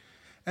in.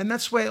 And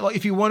that's where, like,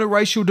 if you want a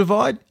racial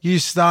divide, you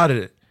started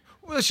it.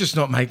 Well, let's just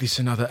not make this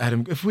another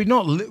Adam. If we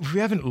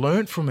haven't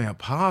learnt from our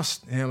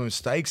past, our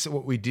mistakes,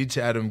 what we did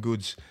to Adam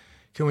Goodes,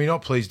 can we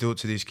not please do it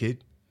to this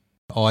kid?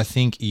 I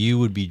think you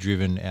would be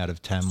driven out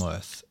of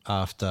Tamworth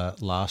after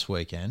last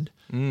weekend,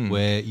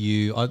 where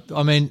you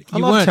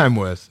love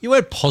Tamworth. You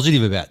weren't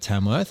positive about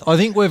Tamworth. I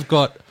think we've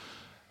got.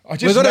 I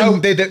just know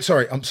they're there.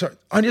 Sorry, I'm sorry.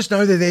 I just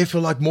know they're there for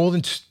like more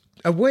than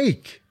a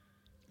week.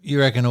 You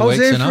reckon a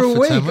week's enough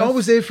for Tamworth? I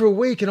was there for a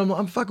week, and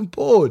I'm fucking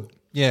bored.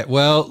 Yeah,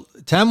 well,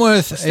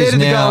 Tamworth is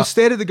now.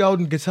 Stared at the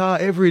golden guitar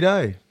every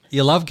day.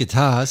 You love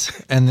guitars,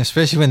 and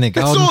especially when they're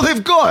golden. That's all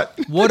they've got.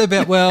 What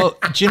about, well,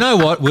 do you know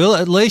what, Will?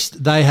 At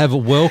least they have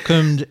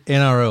welcomed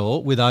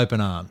NRL with open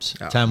arms,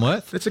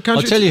 Tamworth. It's a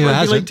country. I'll tell you who rugby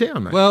hasn't. league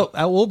town, mate. Well,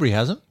 Albury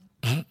hasn't.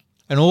 And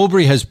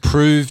Albury has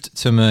proved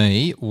to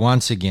me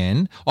once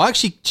again.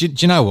 Do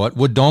you know what?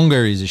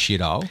 Wodonga is a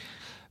shithole.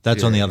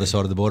 That's on the other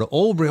side of the border.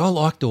 Albury, I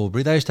liked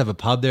Albury. They used to have a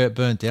pub there. It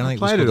burnt down. I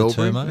think it was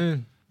called the Turmo.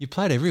 Yeah. You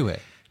played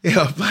everywhere.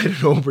 Yeah, I played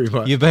at Albury,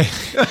 mate. You've been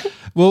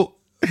well.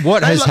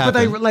 What has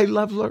happened? But they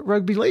love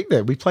rugby league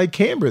there. We played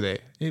Canberra there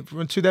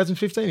in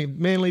 2015,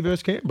 Manly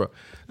versus Canberra.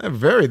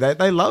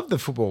 They love the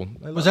football.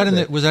 Was that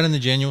in the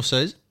Genuine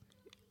season?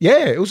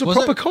 Yeah, it was a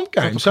proper comp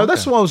game. So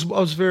that's why I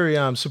was very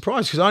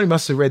surprised because I only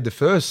must have read the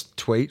first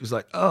tweet. It was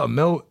like,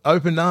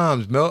 open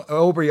arms,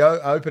 Albury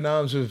open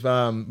arms with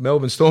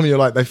Melbourne Storm. You're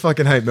like, they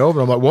fucking hate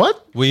Melbourne. I'm like,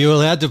 what? Were you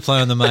allowed to play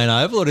on the main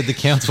oval, or did the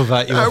council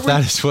vote you off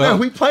that as well?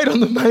 No, we played on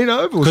the main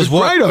oval. It was a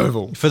great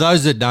oval. For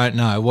those that don't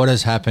know, what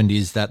has happened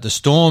is that the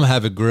Storm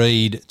have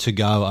agreed to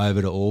go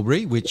over to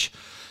Albury, which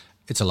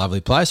it's a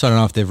lovely place. I don't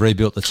know if they've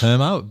rebuilt the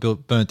Turmo.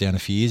 It burnt down a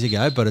few years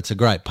ago, but it's a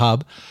great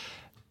pub.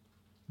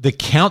 The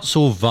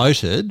council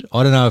voted,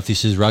 I don't know if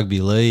this is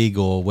rugby league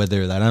or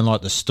whether they don't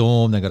like the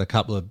Storm. They've got a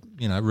couple of,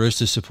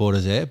 Roosters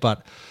supporters there,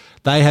 but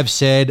they have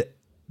said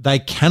they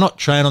cannot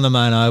train on the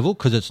main oval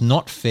because it's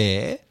not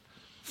fair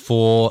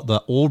for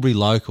the Albury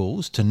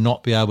locals to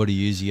not be able to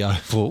use the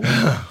oval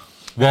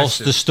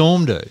whilst the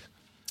Storm do.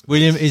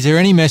 William, is there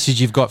any message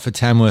you've got for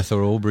Tamworth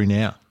or Albury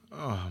now?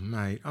 Oh,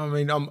 mate. I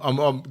mean, I'm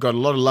got a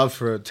lot of love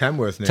for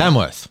Tamworth now.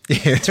 Tamworth.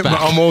 Yeah,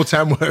 I'm all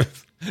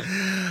Tamworth.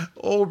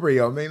 Albury,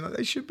 I mean,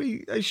 they should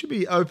be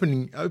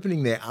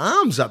opening their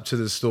arms up to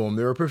the Storm.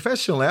 They're a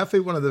professional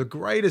outfit, one of the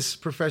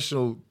greatest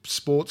professional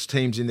sports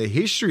teams in the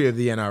history of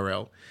the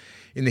NRL,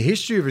 in the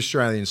history of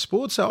Australian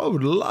sports. So I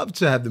would love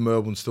to have the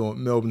Melbourne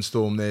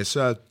Storm there.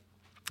 So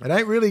it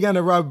ain't really going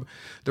to rub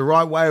the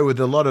right way with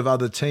a lot of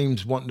other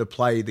teams wanting to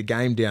play the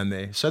game down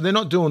there. So they're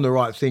not doing the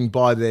right thing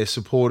by their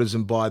supporters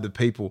and by the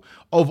people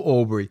of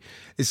Albury.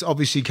 This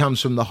obviously comes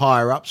from the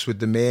higher-ups with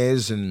the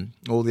mayors and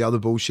all the other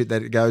bullshit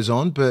that it goes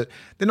on, but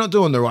they're not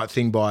doing the right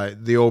thing by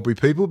the Albury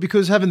people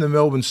because having the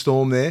Melbourne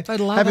Storm there, they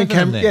love having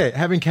them there. Yeah,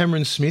 having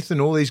Cameron Smith and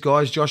all these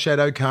guys, Josh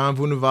Addo-Khan,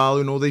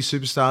 Vunivalu and all these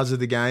superstars of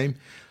the game,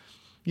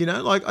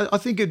 I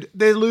think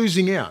they're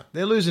losing out.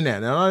 They're losing out.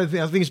 And I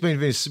think it's been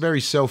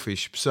very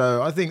selfish.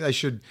 So I think they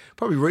should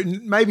probably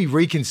maybe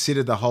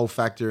reconsider the whole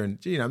factor and,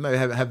 maybe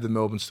have the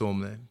Melbourne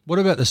Storm there. What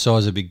about the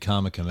size of Big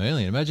Karma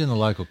Chameleon? Imagine the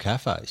local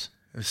cafes.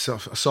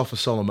 Safa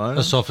Solomon.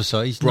 He's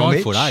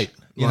 9'8".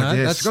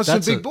 It's got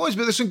some big boys,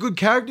 but there's some good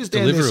characters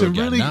down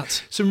there.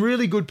 Some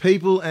really good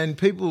people and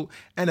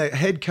a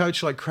head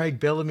coach like Craig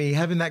Bellamy,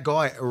 having that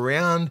guy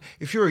around.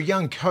 If you're a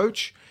young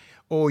coach,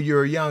 or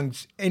you're a young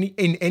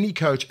any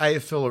coach,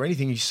 AFL or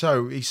anything, he's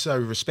so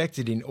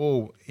respected in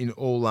all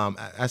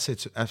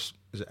assets.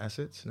 Is it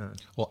assets? No.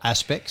 Or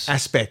aspects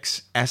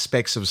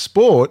of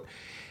sport.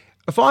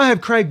 If I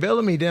have Craig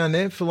Bellamy down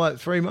there for like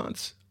 3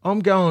 months, I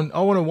want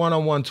a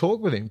one-on-one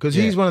talk with him because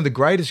he's one of the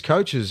greatest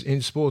coaches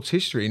in sports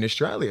history in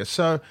Australia.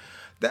 So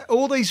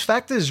all these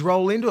factors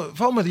roll into it.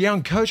 If I'm a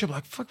young coach, I'm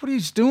like, fuck, what are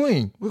you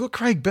doing? We've got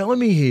Craig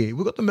Bellamy here.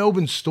 We've got the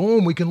Melbourne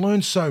Storm. We can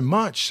learn so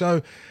much.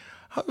 So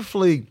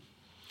hopefully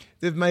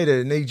they've made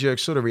a knee-jerk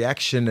sort of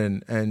reaction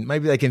and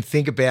maybe they can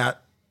think about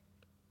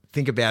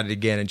it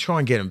again and try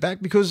and get them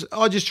back because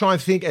I just try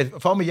and think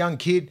if I'm a young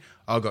kid,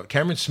 I've got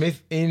Cameron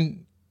Smith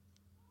in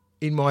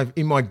in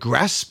my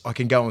grasp. I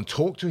can go and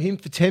talk to him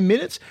for 10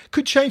 minutes.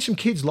 Could change some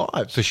kids'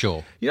 lives. For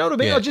sure. You know what I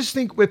mean? Yeah. I just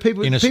think where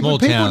people In a small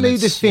town, need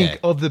to it's- think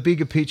yeah. of the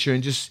bigger picture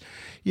and just,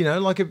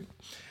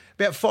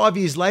 about 5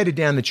 years later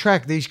down the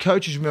track, these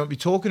coaches might be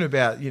talking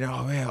about, oh,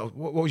 wow,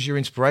 what was your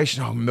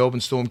inspiration? Oh,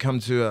 Melbourne Storm come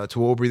to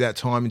Albury that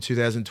time in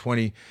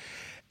 2020.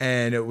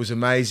 And it was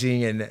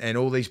amazing, and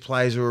all these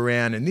players were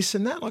around, and this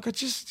and that. Like, I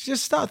just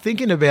start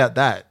thinking about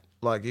that.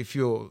 Like, if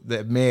you're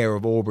the mayor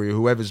of Albury or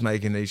whoever's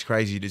making these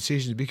crazy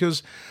decisions,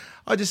 because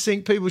I just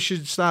think people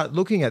should start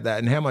looking at that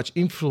and how much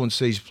influence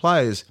these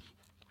players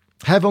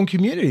have on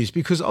communities.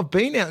 Because I've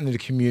been out in the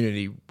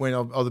community when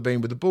I've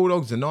been with the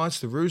Bulldogs, the Knights,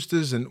 the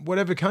Roosters, and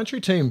whatever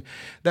country team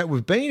that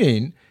we've been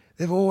in.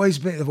 They've always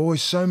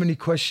so many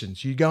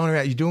questions. You're going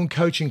around, you're doing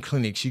coaching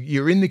clinics,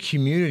 you're in the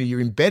community, you're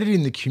embedded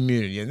in the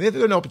community. And they've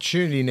got an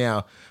opportunity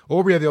now,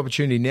 Albury have the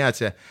opportunity now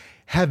to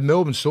have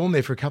Melbourne Storm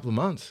there for a couple of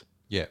months.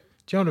 Yeah.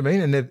 Do you know what I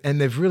mean? And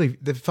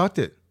they've fucked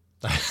it.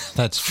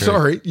 That's true.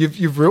 Sorry,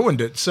 you've ruined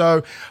it.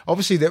 So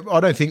obviously I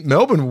don't think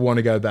Melbourne will want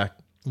to go back.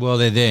 Well,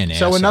 they're there now.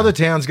 So another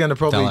town's going to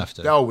probably,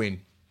 they'll win.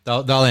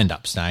 They'll end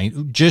up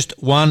staying.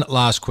 Just one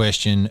last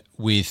question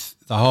with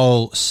the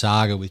whole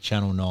saga with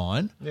Channel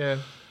 9. Yeah.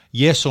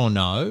 Yes or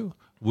no,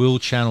 will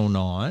Channel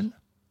 9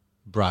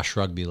 brush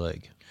rugby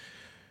league?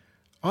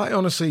 I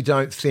honestly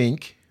don't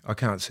think, I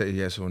can't say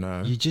yes or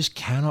no. You just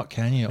cannot,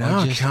 can you? No, I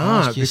I just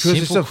can't, ask you because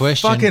it's a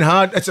question. fucking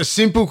hard, it's a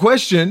simple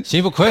question.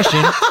 Simple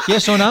question.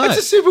 Yes or no? It's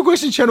a simple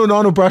question. Channel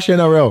 9 will brush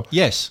NRL.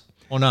 Yes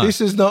or no?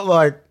 This is not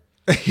like...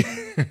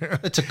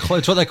 It's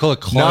what they call a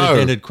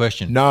closed-ended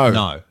question. No.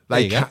 No. There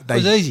They you go. can't- It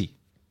was easy.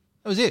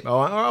 That was it. Oh,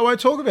 I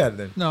won't talk about it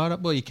then. No,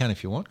 well, you can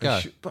if you want.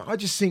 Go. But I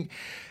just think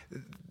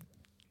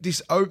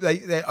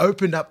they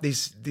opened up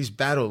this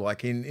battle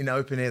like in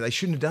open air. They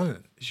shouldn't have done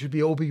it. It should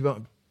be all be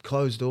behind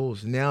closed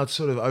doors. And now it's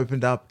sort of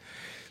opened up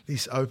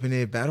this open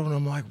air battle, and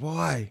I'm like,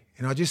 why?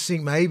 And I just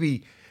think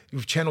maybe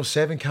with Channel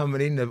 7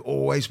 coming in, they've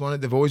always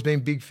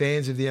been big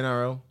fans of the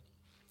NRL,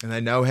 and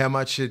they know how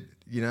much it,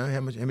 how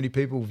many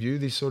people view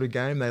this sort of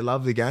game. They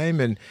love the game,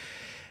 and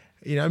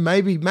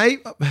maybe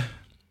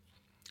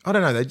I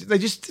don't know. They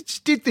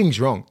just did things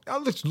wrong.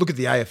 Let's look at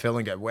the AFL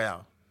and go,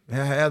 wow,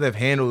 how they've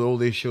handled all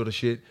this sort of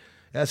shit.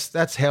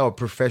 That's how a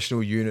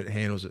professional unit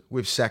handles it.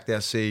 We've sacked our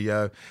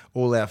CEO.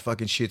 All our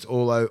fucking shit's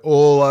all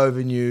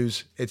over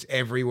news. It's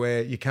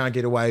everywhere. You can't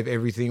get away with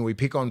everything. We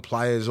pick on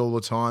players all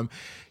the time.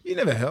 You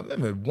never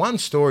heard one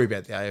story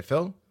about the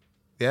AFL.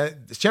 Yeah,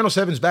 Channel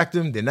 7's backed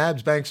them. The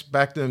NAB's banks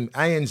backed them.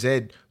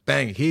 ANZ,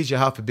 bang, here's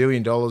your $500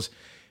 million.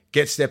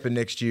 Get stepping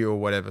next year or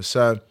whatever.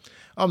 So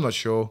I'm not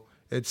sure.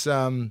 It's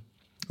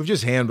we've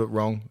just handled it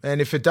wrong. And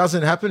if it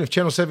doesn't happen, if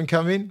Channel 7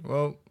 come in,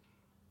 well,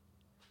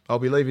 I'll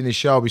be leaving this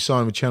show. I'll be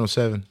signing with Channel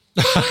 7.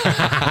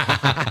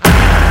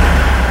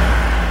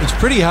 It's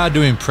pretty hard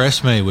to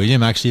impress me,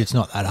 William. Actually, it's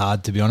not that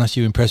hard, to be honest.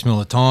 You impress me all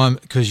the time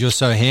because you're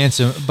so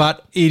handsome.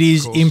 But it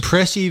is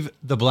impressive,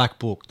 the Black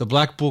Book. The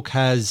Black Book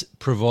has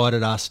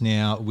provided us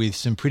now with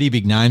some pretty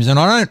big names. And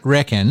I don't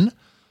reckon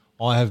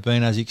I have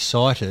been as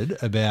excited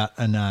about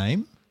a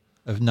name,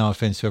 of no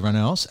offence to everyone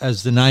else,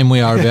 as the name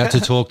we are about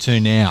to talk to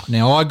now.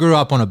 Now, I grew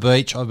up on a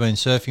beach. I've been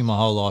surfing my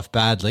whole life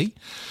badly.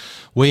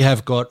 We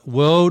have got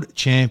world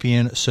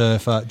champion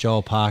surfer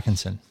Joel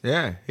Parkinson.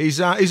 Yeah, he's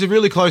a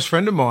really close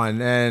friend of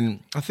mine, and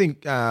I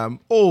think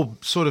all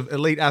sort of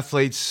elite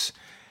athletes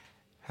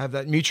have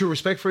that mutual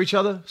respect for each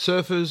other.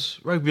 Surfers,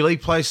 rugby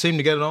league players seem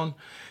to get along.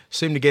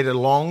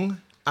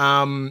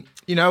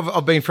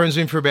 I've been friends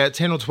with him for about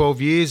 10 or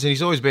 12 years, and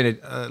he's always been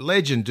a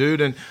legend,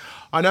 dude. And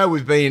I know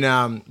we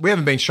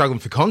haven't been struggling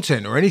for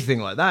content or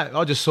anything like that.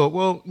 I just thought,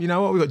 well, you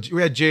know what,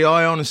 we had GI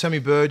on and Sammy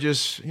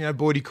Burgess,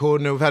 Boydie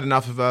Cordner. We've had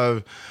enough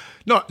of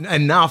not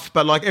enough,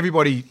 but like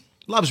everybody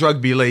loves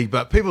rugby league,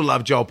 but people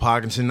love Joel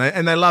Parkinson,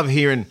 and they love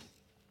hearing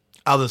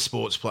other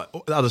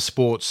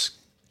sports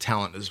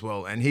talent as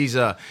well. And he's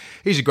a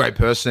great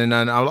person,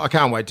 and I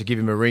can't wait to give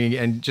him a ring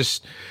and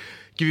just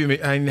give him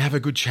and have a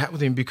good chat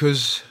with him.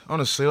 Because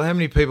honestly, how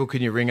many people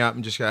can you ring up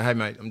and just go, "Hey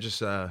mate, I'm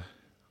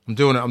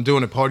doing a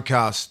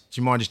podcast. Do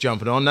you mind just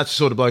jumping on?" That's the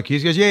sort of bloke he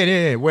is. He goes,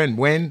 yeah.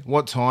 When?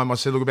 What time? I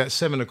said, look, about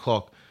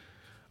 7:00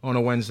 on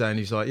a Wednesday, and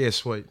he's like, yeah,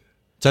 sweet.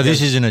 So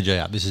this isn't a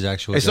G-up. This is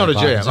actual. It's not a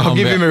G-up. I'll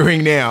give him a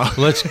ring now.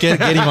 Let's get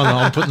him on.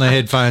 I'm putting the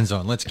headphones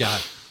on. Let's go.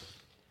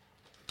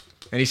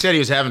 And he said he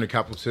was having a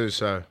couple too,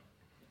 so it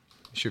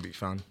should be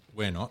fun.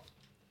 We're not.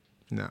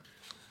 No.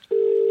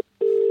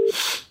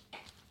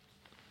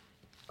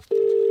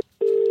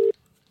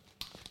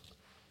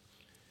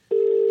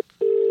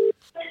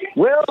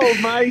 Well,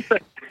 mate.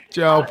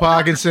 Joel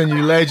Parkinson,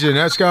 you legend.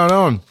 What's going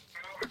on?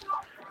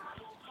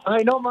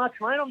 Hey, not much,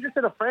 mate. I'm just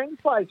at a friend's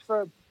place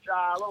for a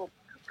little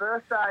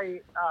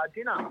birthday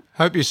dinner.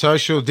 Hope you're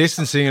social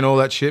distancing and all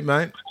that shit,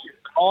 mate.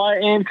 I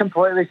am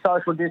completely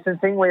social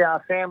distancing. We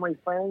are family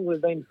friends.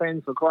 We've been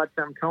friends for quite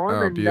some time.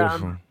 Oh,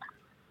 beautiful.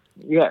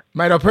 Yeah.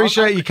 Mate, I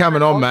appreciate you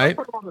coming on, mate.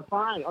 I'm going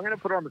to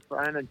put her on the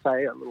phone and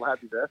say a little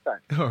happy birthday.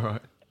 All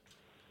right.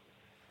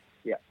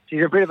 Yeah.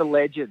 She's a bit of a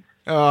legend.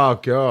 Oh,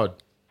 God.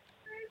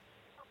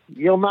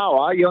 You'll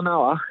know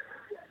her.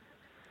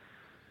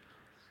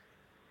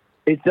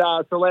 It's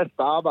Celeste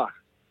Barber.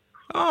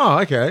 Oh,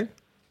 okay.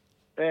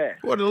 Yeah.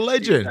 What a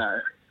legend.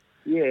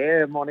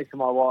 Yeah, Monica,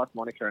 my wife,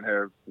 Monica and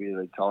her are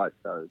really tight,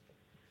 so...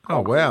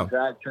 Oh, wow.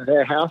 To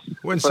their house.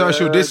 When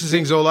social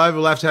distancing's all over,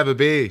 we'll have to have a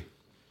beer.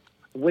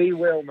 We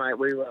will, mate,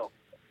 we will.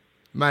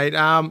 Mate,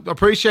 I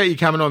appreciate you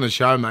coming on the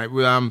show, mate.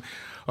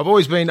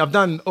 I've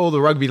done all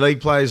the rugby league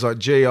players like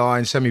GI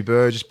and Sammy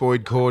Burgess,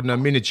 Boyd Cordner,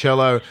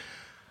 Minicello.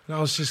 And I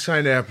was just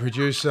saying to our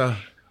producer,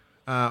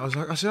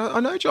 I said,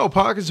 I know Joel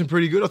Parkinson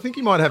pretty good. I think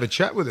he might have a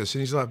chat with us. And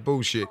he's like,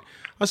 bullshit.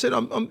 I said,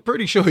 I'm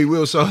pretty sure he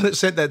will. So I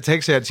sent that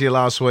text out to you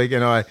last week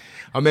and I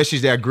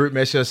messaged our group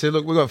message. I said,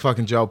 look, we've got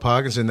fucking Joel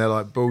Parkinson. They're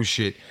like,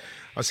 bullshit.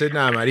 I said,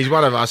 no, mate, he's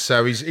one of us.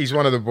 So he's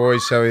one of the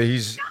boys. So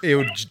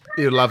he'll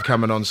love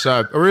coming on.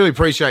 So I really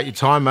appreciate your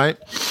time, mate.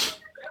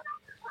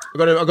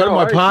 I've got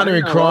my partner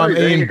in crime,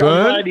 Ian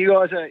Byrne. You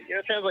guys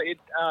it sounds like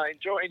you're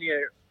enjoying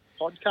your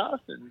podcast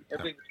and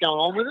everything's going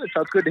on with it,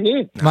 so it's good to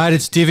hear. Mate,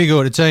 it's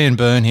difficult. It's Ian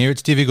Byrne here.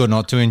 It's difficult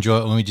not to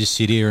enjoy it when we just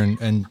sit here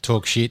and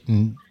talk shit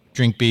and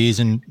drink beers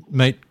and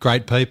meet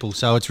great people.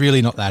 So it's really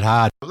not that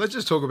hard. Let's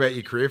just talk about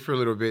your career for a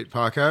little bit,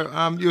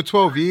 Parko. You're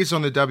 12 years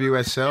on the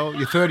WSL.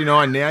 You're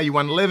 39 now. You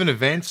won 11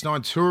 events,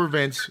 9 tour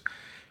events.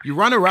 You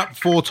runner-up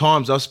 4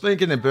 times. I was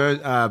speaking to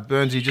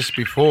Burnsy just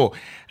before.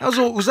 Was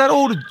that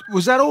all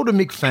to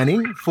Mick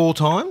Fanning 4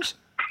 times?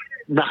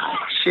 No,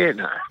 shit,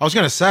 no. I was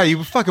going to say, you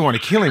would fucking want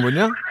to kill him,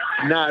 wouldn't you?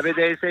 No, but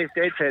there's 2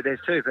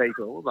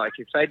 people. Like,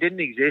 if they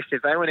didn't exist,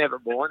 if they were never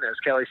born, there was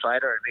Kelly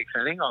Slater and Mick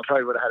Fanning, I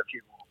probably would have had a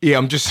few more. Yeah,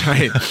 I'm just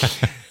saying.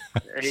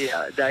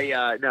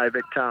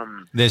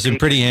 There's some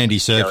pretty handy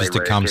surfers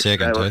to come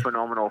second, too. They were too.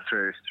 phenomenal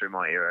through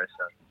my era.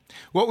 So.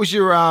 What was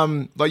your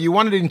you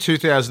won it in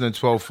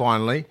 2012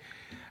 finally.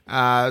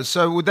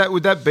 So would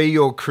that be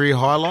your career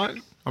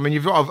highlight? I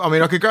mean,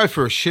 I could go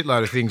for a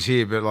shitload of things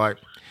here, but like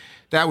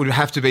that would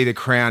have to be the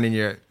crown in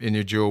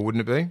your jewel,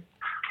 wouldn't it be?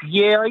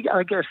 Yeah,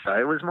 I guess so.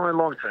 It was my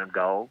long-term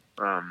goal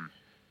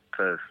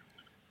for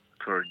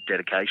a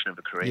dedication of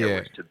a career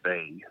was to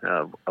be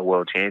a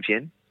world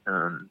champion.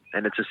 And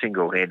it's a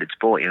single-handed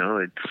sport, you know.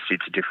 It's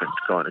a different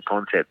kind of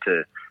concept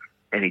to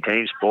any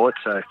team sport,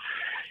 so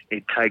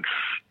it takes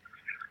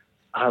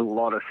a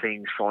lot of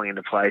things falling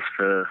into place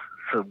for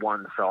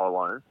one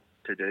solo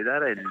to do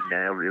that. And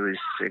I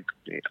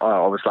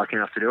was lucky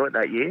enough to do it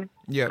that year.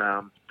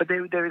 Yeah. But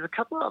there is a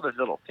couple of other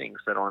little things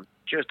that I'm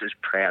just as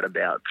proud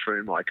about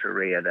through my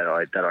career that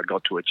I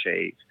got to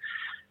achieve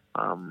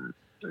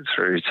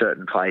through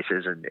certain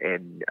places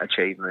and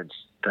achievements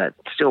that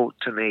still,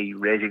 to me,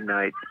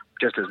 resonate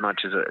just as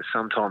much as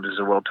sometimes as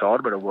a world title,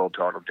 but a world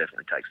title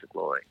definitely takes the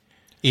glory.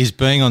 Is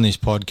being on this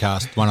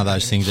podcast one of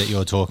those things that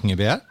you're talking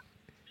about?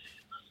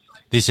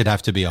 This would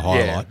have to be a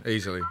highlight. Yeah,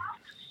 easily.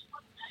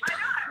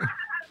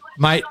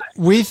 Mate,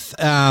 with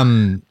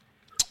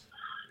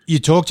you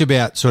talked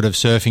about sort of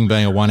surfing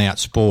being a one-out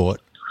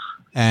sport,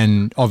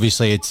 and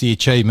obviously it's the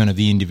achievement of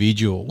the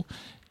individual.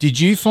 Did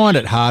you find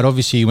it hard?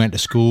 Obviously, you went to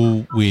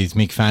school with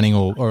Mick Fanning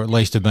or at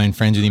least have been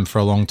friends with him for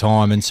a long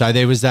time. And so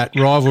there was that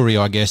rivalry,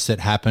 I guess, that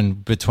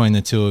happened between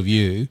the two of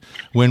you.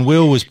 When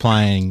Will was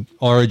playing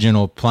Origin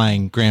or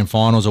playing grand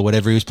finals or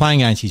whatever, he was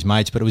playing against his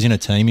mates, but it was in a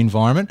team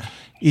environment.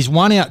 Is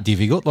one out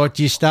difficult? Like,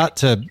 do you start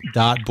to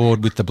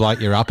dartboard with the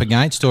bloke you're up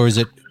against, or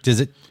does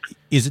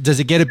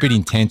it get a bit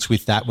intense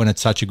with that when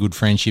it's such a good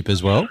friendship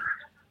as well?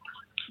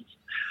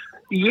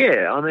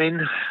 Yeah, I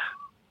mean,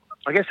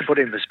 I guess to put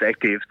it in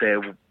perspective,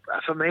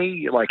 for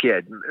me, like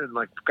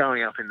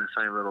growing up in the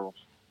same little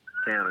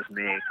town as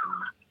Mick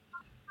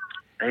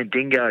and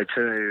Dingo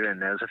too,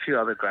 and there was a few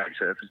other great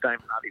surfers,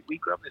 Damon Hardy. We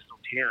grew up in this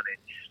little town,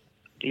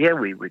 and yeah,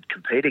 we would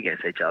compete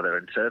against each other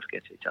and surf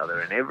against each other,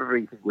 and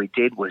everything we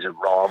did was a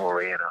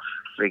rivalry and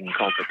a freaking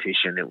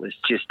competition. It was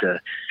just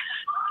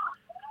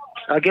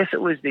I guess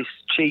it was this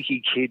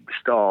cheeky kid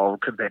style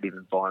competitive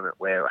environment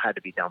where it had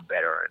to be done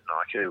better, and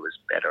like who was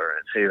better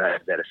and who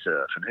had better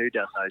surf and who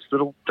does those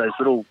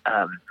little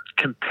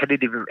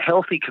competitive,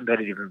 healthy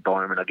competitive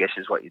environment, I guess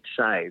is what you'd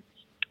say.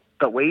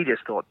 But we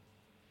just thought,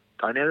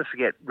 I never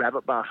forget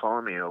Rabbit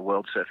Bartholomew, a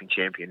world surfing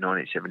champion,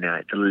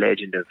 1978, the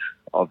legend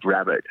of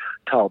Rabbit,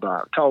 told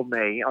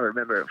me, I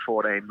remember at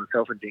 14,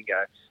 myself and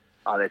Dingo,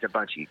 there's a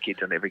bunch of you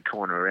kids on every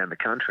corner around the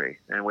country.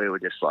 And we were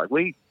just like,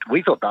 we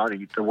thought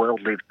the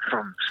world lived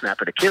from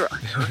Snapper to Kira.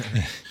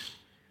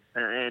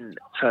 And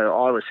so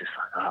I was just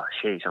like,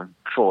 jeez, I'm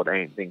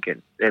 14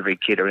 thinking every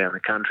kid around the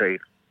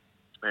country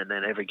and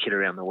then every kid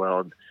around the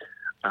world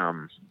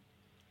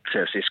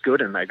surfs this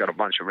good, and they got a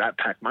bunch of Rat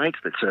Pack mates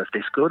that surf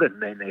this good,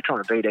 and then they're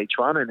trying to beat each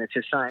one, and it's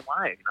the same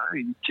way.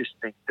 You just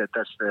think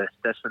that's the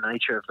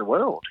nature of the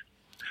world.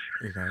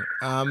 Okay.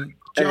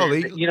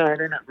 Jolie, and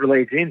then it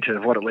leads into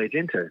what it leads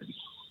into.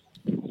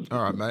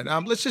 All right, mate.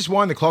 Let's just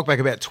wind the clock back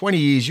about 20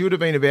 years. You would have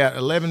been about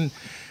 11,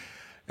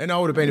 and I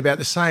would have been about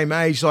the same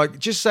age. Like,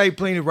 just say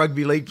being a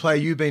rugby league player,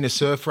 you've been a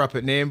surfer up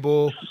at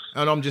Nambour,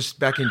 and I'm just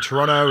back in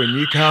Toronto and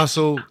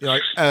Newcastle,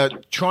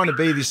 trying to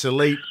be this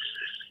elite.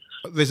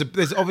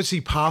 There's obviously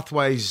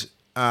pathways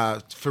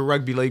for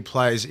rugby league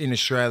players in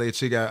Australia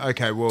to go,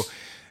 okay, well,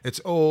 it's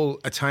all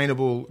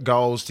attainable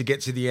goals to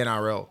get to the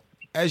NRL.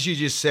 as you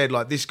just said,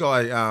 like this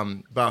guy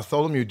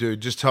Bartholomew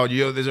dude just told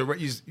you,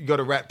 you got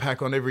a rat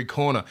pack on every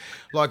corner.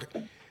 Like,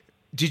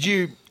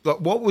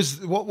 what was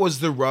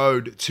the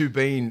road to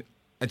being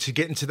and to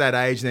getting to that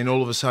age, and then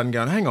all of a sudden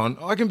going, hang on,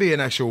 I can be an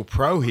actual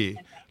pro here.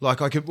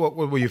 Like I could, what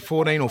were you,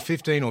 14 or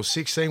 15 or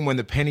 16 when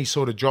the penny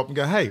sort of dropped and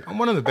go, hey, I'm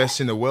one of the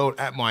best in the world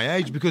at my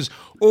age, because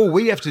all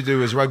we have to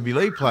do as rugby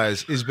league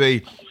players is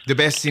be the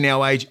best in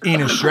our age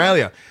in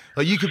Australia.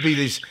 Like you could be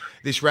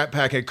this rat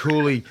pack at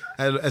Cooley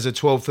as a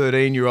 12,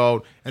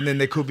 13-year-old, and then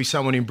there could be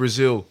someone in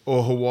Brazil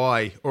or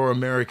Hawaii or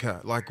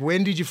America. Like,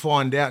 when did you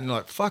find out and you're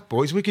like, fuck,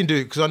 boys, we can do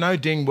it? Because I know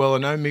Ding well, I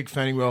know Mick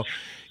Fanning well.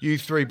 You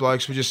three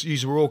blokes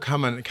were all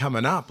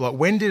coming up. Like,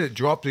 when did it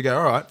drop to go,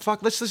 all right,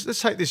 fuck, let's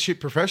take this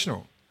shit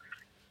professional?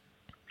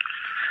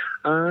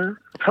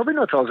 Probably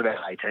not till I was about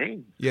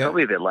 18. Yeah.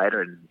 Probably a bit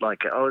later. And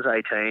like I was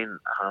 18.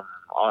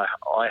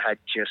 I had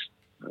just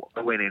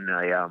went in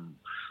a.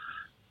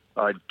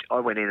 I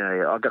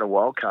got a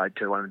wild card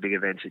to one of the big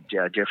events at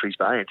Jeffreys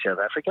Bay in South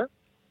Africa,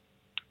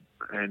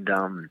 and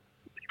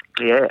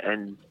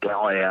and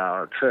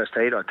I first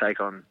heat I take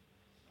on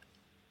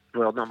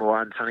world number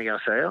one Sonny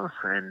Garcia,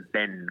 and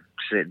then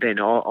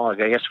I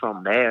guess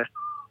from there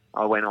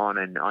I went on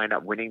and I ended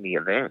up winning the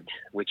event,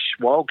 which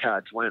wild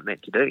cards weren't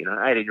meant to do.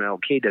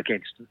 18-year-old kid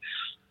against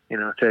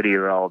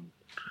 30-year-old.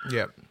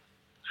 Yep.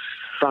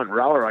 Front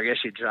rower, I guess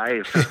you'd say,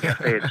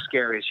 the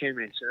scariest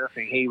human in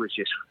surfing. He was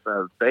just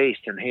a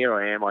beast, and here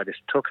I am. I just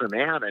took them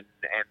out, and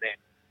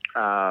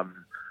then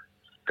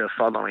the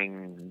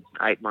following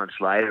 9 months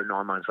later,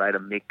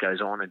 Mick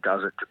goes on and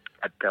does it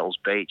at Bells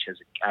Beach as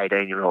an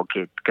 18-year-old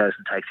kid, goes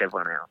and takes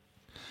everyone out.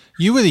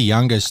 You were the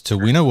youngest to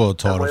win a world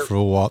title for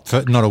a while.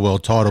 Not a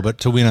world title, but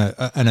to win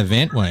an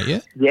event, weren't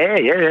you?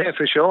 Yeah,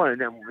 for sure. And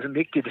then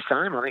Mick did the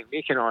same. I think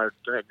Mick and I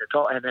did the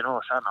top, and then all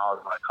of a sudden I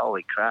was like,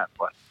 holy crap,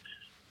 like,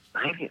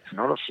 maybe it's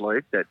not a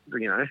fluke that,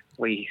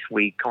 we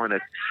kind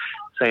of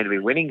seem to be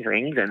winning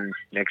things, and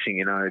next thing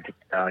you know,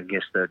 I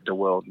guess the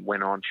world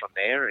went on from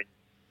there. And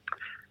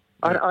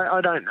I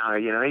don't know,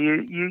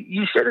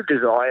 you set a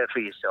desire for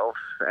yourself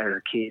as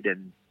a kid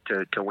and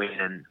to win,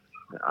 and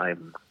I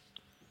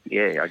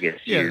guess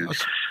you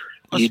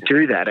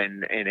do that,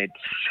 and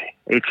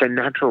it's a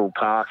natural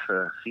path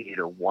for you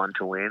to want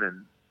to win,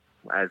 and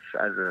as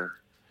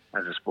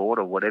a sport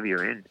or whatever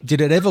you're in.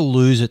 Did it ever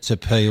lose its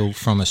appeal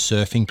from a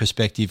surfing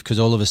perspective? Because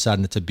all of a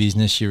sudden it's a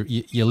business.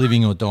 You're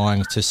living or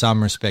dying to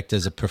some respect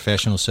as a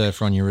professional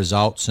surfer on your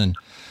results and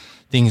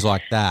things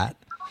like that.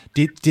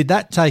 Did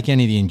that take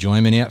any of the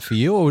enjoyment out for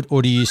you,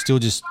 or do you still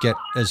just get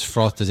as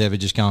frothed as ever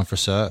just going for a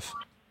surf?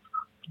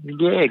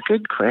 Yeah,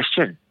 good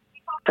question.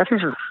 That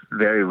is a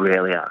very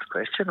rarely asked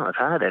question I've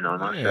had, and I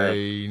must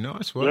say,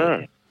 nice one.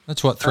 Yeah,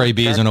 that's what 3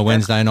 beers on a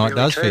Wednesday night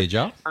does for you,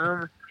 Joe.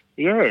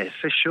 Yeah,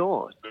 for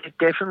sure.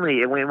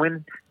 Definitely.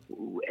 When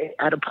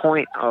at a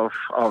point of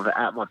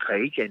at my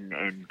peak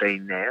and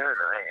being there,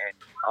 and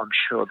I'm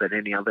sure that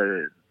any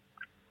other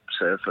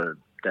surfer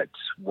that's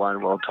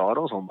won world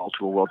titles or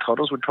multiple world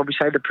titles would probably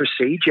say the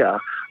procedure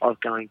of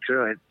going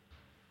through it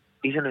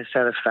isn't as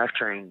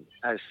satisfying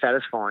as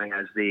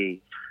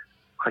the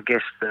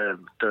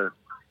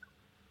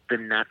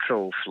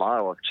natural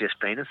flow of just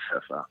being a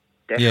surfer.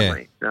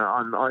 Definitely.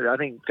 Yeah. No, I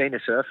think being a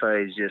surfer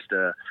is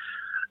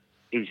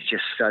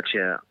just such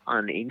a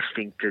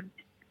uninstincted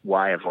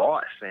way of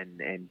life,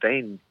 and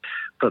being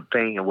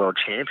a world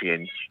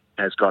champion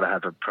has got to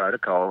have a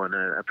protocol and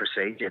a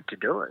procedure to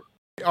do it.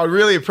 I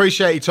really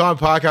appreciate your time,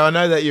 Parker. I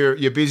know that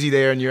you're busy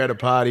there and you're at a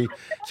party.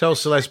 Tell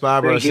Celeste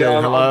Barber I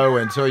said hello,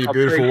 and tell your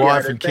beautiful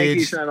wife and kids. Thank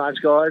you so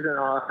much, guys, and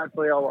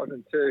hopefully I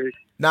wasn't too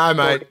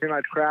mate. Too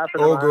much crap.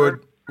 All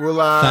good. We'll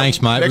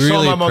thanks, mate. Next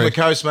really time I'm on the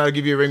coast, mate, I'll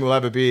give you a ring. We'll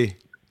have a beer.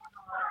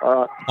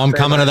 I'm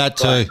coming to that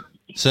too.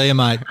 See you,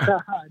 mate.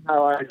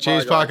 No worries.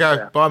 Cheers,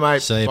 Parker. Bye,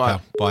 mate. See you,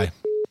 pal. Bye.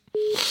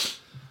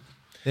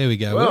 There we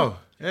go. Well,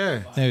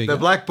 yeah. There we go. The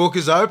Black Book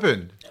is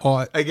open.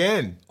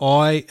 Again.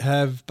 I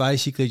have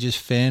basically just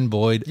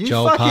fanboyed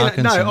Joel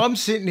Parkinson. No, I'm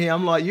sitting here.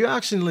 I'm like, you're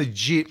asking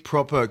legit,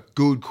 proper,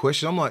 good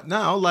question. I'm like, no,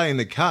 I'll lay in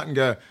the cut and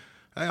go,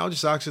 hey, I'll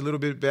just ask you a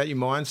little bit about your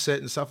mindset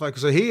and stuff like that.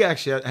 So he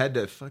actually had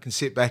to fucking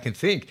sit back and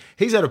think.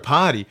 He's at a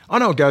party. I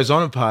know what goes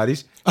on at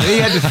parties. And he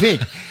had to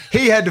think.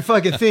 He had to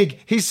fucking think.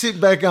 He's sitting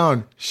back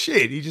going,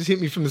 shit, he just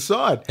hit me from the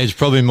side. It's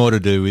probably more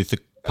to do with the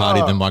party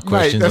than my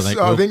questions. Mate,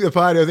 I think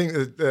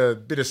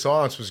the bit of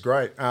silence was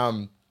great.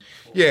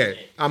 Yeah,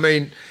 I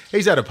mean,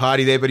 he's at a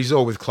party there, but he's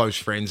all with close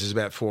friends. There's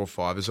about 4 or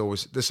 5. There's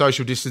always the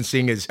social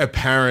distancing is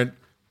apparent.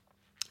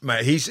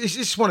 Mate, he's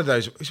just one of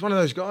those. He's one of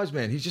those guys,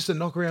 man. He's just a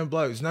knock-around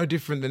bloke. He's no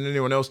different than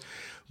anyone else.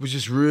 Was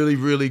just really,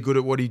 really good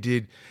at what he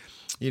did.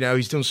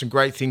 He's doing some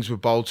great things with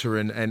Bolter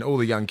and all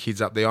the young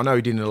kids up there. I know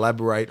he didn't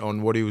elaborate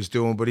on what he was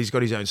doing, but he's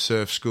got his own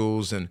surf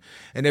schools and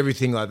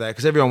everything like that.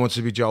 Because everyone wants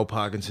to be Joel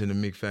Parkinson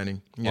and Mick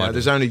Fanning. You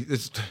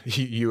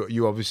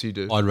obviously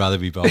do. I'd rather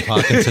be Joel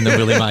Parkinson than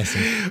Willie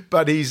Mason.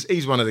 But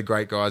he's one of the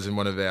great guys and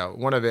one of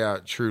our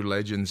true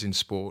legends in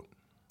sport.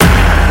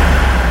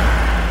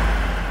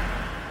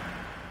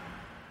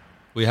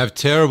 We have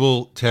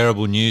terrible,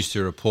 terrible news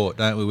to report,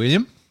 don't we,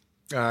 William?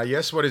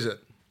 Yes, what is it?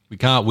 We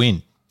can't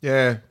win.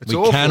 Yeah, it's we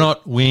awful.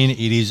 cannot win. It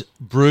is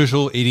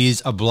brutal. It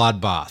is a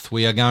bloodbath.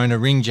 We are going to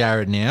ring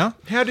Jared now.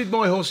 How did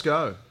my horse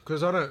go?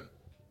 Because I'm not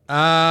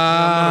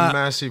a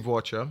massive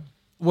watcher.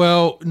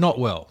 Well, not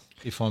well,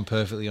 if I'm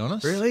perfectly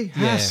honest. Really?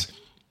 Yeah. Haas,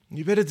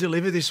 you better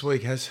deliver this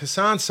week.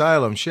 Hassan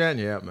Sale, I'm shouting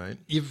you out, mate.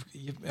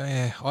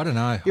 I don't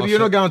know. Yeah, but you're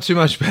not going too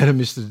much better,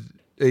 Mr.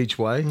 Each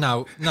Way.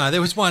 No, there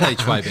was one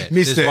each way bet.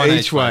 Mr. There's one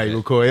Each Way, bet.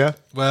 we'll call you.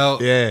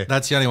 Well, Yeah.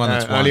 that's the only one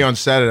that's won. Only on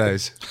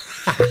Saturdays.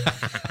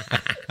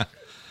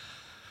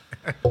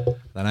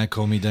 They don't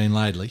call me Dean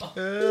Laidley.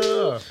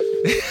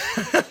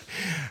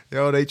 The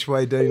old Each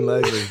Way Dean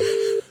lately.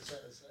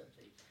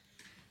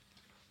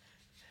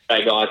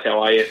 Hey guys,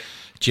 how are you?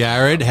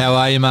 Jared, how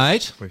are you,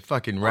 mate? We're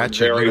fucking ratchet.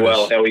 Very Look at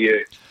well. us. How are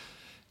you?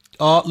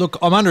 Oh, look,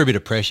 I'm under a bit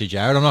of pressure,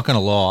 Jared. I'm not going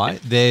to lie.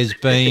 There's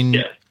been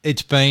Yeah.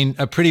 It's been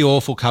a pretty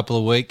awful couple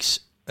of weeks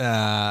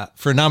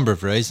for a number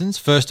of reasons.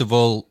 First of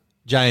all,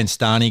 Jay and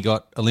Starney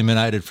got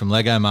eliminated from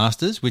Lego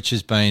Masters, which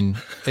has been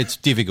it's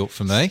difficult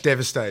for me.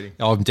 Devastating.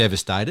 I'm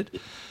devastated.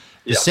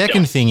 The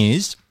second thing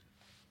is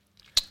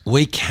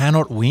we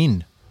cannot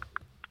win.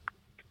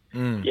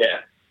 Yeah.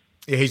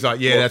 Yeah, he's like,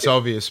 yeah, that's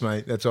obvious,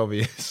 mate. That's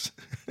obvious.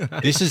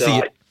 This is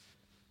So,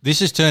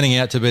 This is turning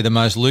out to be the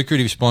most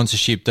lucrative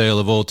sponsorship deal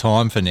of all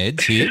time for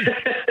Neds here.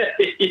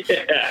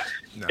 yeah.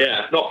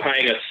 Yeah, not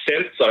paying a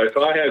cent so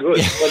far. How good.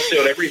 Let's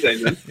do it every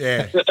season.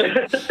 Yeah.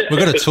 We've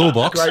got a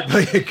toolbox.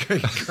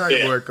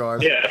 Great work,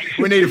 guys. Yeah.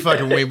 We need to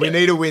fucking win. We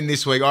need to win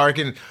this week. I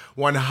reckon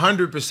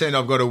 100%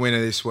 I've got a winner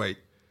this week.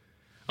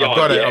 I've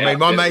got it. Yeah, I mean,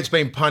 my yeah. mate's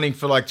been punting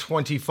for like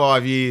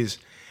 25 years,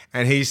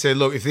 and he said,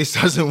 look, if this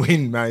doesn't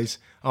win, mate,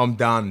 I'm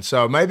done.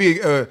 So maybe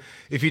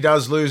if he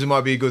does lose, it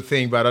might be a good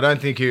thing, but I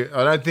don't think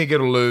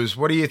it'll lose.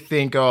 What do you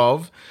think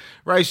of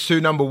race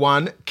 2, number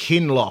 1,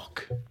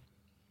 Kinloch?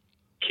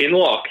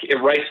 Kinloch,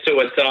 race 2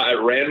 at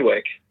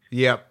Randwick.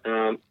 Yep.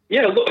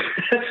 Yeah, look,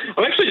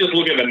 I'm actually just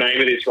looking at the name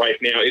of this race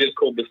now. It is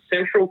called the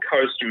Central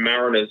Coast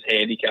Mariners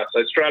Handicap.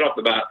 So straight off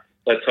the bat,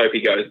 let's hope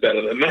he goes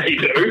better than they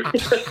do.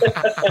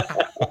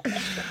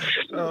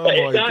 Oh,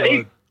 my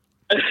God.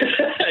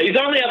 He's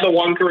only had the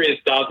one career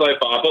start so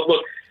far, but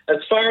look, as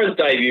far as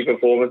debut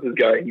performances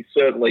go, he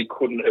certainly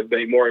couldn't have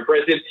been more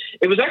impressive.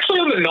 It was actually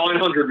on the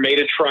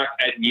 900-metre track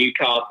at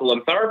Newcastle,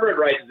 and thoroughbred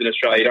races in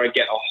Australia don't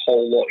get a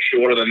whole lot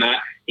shorter than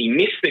that. He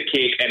missed the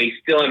kick, and he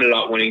still ended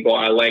up winning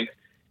by a length.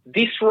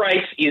 This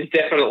race is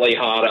definitely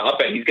harder,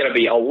 but he's going to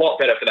be a lot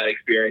better for that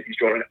experience. He's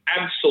drawn an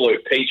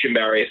absolute peach in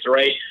Barrier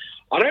 3.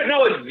 I don't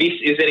know if this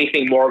is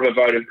anything more of a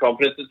vote of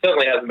confidence. It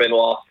certainly hasn't been the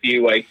last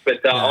few weeks,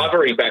 but I've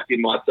already backed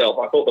in myself.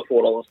 I thought the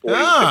 $4.40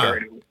 was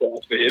very nice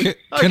for him.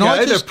 Can I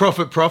Okay, just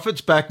the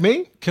profits back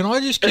me? Can I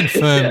just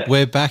confirm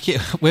we're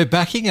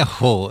backing a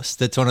horse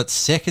that's on its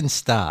second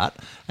start,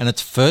 and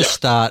its first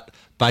start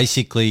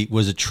basically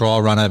was a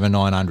trial run over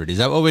 900. Is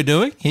that what we're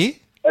doing here?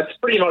 That's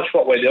pretty much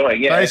what we're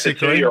doing. Yeah, Basically.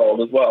 it's a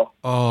 2-year-old as well.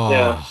 Oh,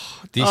 Yeah.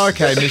 this,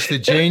 Okay,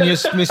 Mr.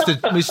 Genius,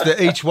 Mr.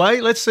 Each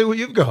Way. Let's see what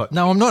you've got.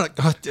 No, I'm not.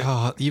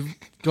 Oh, you've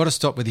got to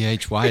stop with the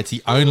each way. It's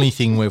the only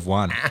thing we've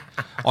won.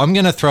 I'm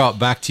going to throw it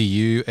back to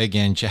you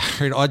again,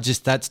 Jared.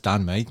 That's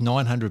done me.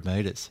 900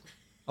 metres.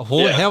 A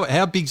horse. Yeah.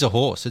 How big's a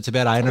horse? It's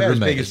about 800 About as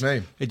big metres.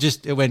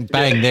 as me. It went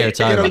bang there. It's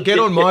over. Get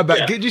on my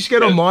back. Just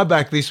get on my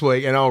back this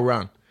week, and I'll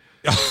run.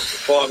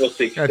 5 or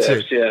 6 That's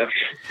steps,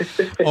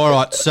 it. yeah. All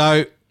right.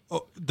 So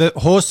the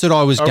horse that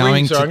I was I'm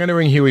going going to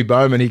ring Huey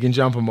Bowman. He can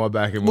jump on my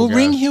back, and we'll go.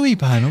 ring Huey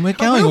Bowman. We're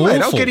going Well, awful.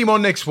 mate, I'll get him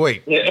on next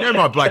week. Yeah. You know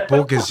my black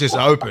book is just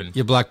open.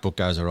 Your black book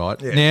goes all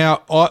right. Yeah.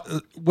 Now,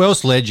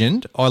 Welsh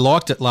Legend, I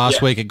liked it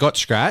last week. It got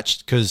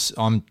scratched because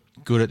I'm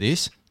good at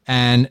this.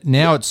 And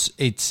now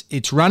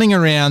it's running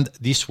around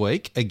this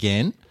week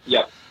again.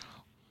 Yep.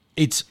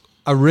 It's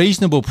a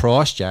reasonable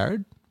price,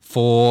 Jared,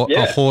 for a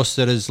Yeah. horse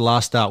that is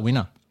last start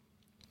winner.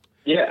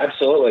 Yeah,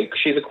 absolutely.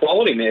 She's a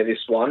quality mare, this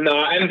one.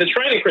 And the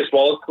trainer, Chris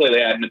Wallace, clearly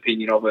had an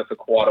opinion of her for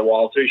quite a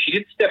while too. She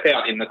did step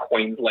out in the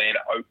Queensland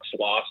Oaks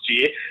last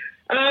year.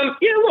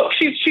 Look,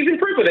 she's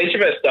improved with each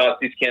of her starts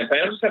this campaign.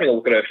 I'm just having a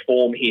look at her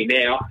form here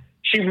now.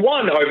 She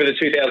won over the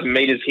 2,000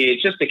 metres here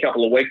just a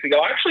couple of weeks ago.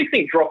 I actually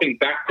think dropping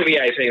back to the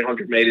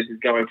 1,800 metres is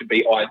going to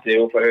be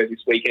ideal for her this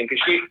weekend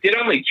because she did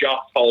only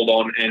just hold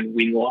on and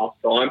win last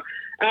time.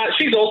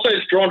 She's also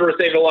drawn to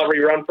receive a lovely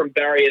run from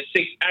Barrier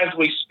 6 as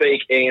we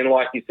speak, and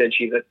like you said,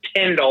 she's a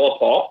 $10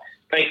 pop.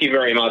 Thank you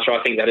very much.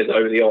 I think that is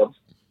over the odds.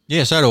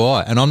 Yeah, so do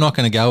I. And I'm not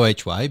going to go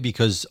each way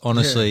because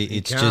honestly, Yeah,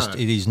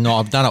 you it is not.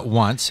 I've done it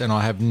once and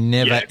I have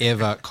never,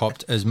 ever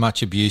copped as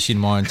much abuse in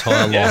my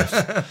entire life.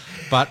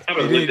 But I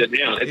haven't lived it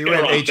now. It's He gonna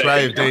went run each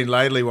way of second. Dean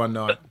Laidley one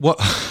night. what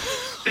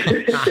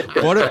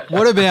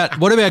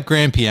what about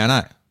Grand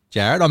Piano,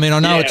 Jared? I mean, I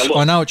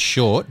know it's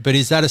short, but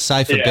is that a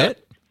safer Yeah. bet?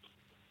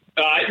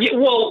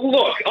 Well,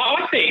 look,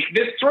 I think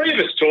there's 3 of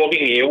us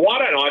talking here. Why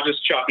don't I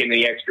just chuck in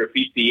the extra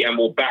 50 and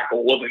we'll back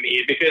all of them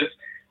here? Because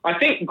I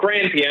think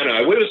Grand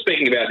Piano, we were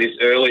speaking about this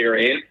earlier,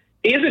 Ian,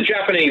 he is a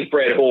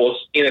Japanese-bred horse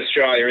in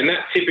Australia, and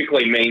that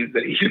typically means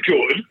that he's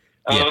good.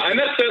 And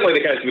that's certainly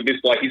the case with this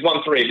bloke. He's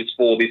won 3 of his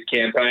 4 this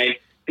campaign.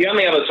 The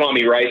only other time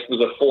he raced was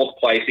a 4th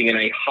placing in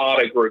a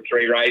harder Group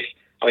 3 race.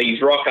 I think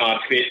he's rock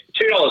hard fit.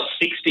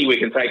 $2.60 we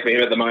can take for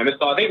him at the moment.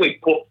 So I think we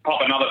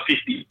pop another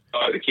 50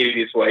 over the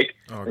kitty this week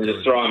and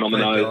just throw him on the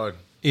nose. God.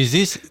 Is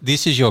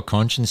this is your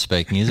conscience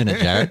speaking, isn't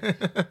it, Jared?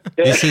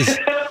 This is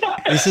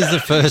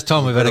the first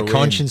time we've had a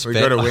conscience We've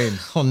bet got to win.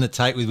 on the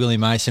Take with Willie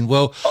Mason.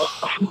 Well,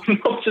 I'm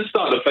just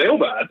starting to feel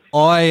bad.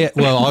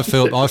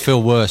 I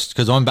feel worse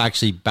because I'm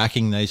actually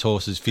backing these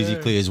horses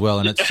physically as well,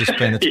 and it's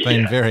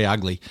been very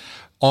ugly.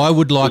 I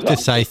would like to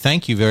say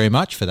thank you very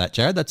much for that,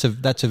 Jared. That's a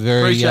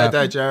very Appreciate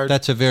that, Jared.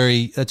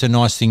 That's a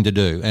nice thing to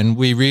do, and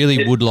we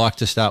really would like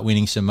to start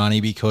winning some money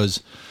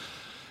because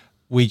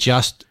we're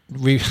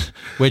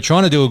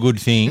trying to do a good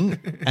thing,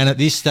 and at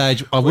this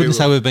stage, I wouldn't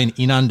say we've been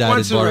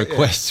inundated by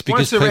requests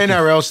because once the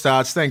NRL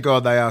starts, thank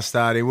God they are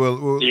starting.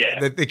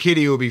 The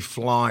kitty will be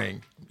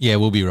flying. Yeah,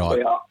 we'll be right.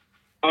 We are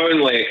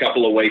only a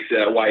couple of weeks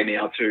away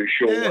now, too.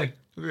 Surely. Yeah,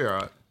 we'll be all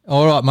right.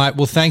 All right, mate.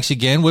 Well, thanks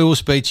again. We will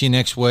speak to you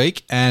next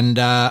week, and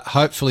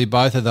hopefully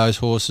both of those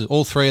horses,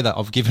 all three of that,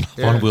 I've given up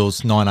on Will's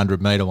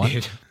 900-metre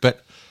one,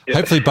 but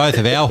hopefully both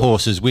of our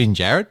horses win,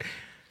 Jared.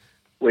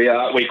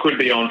 We could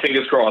be on.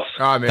 Fingers crossed.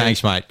 All right, man.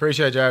 Thanks, mate.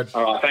 Appreciate it, Jared.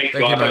 All right, thanks,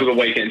 Thank guys. you, Have a good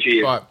weekend.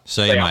 Cheers. Bye.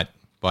 See you, mate.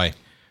 Bye.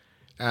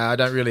 I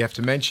don't really have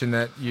to mention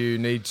that you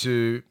need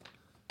to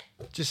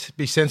just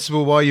be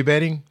sensible while you're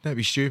betting. Don't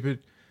be stupid.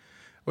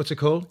 What's it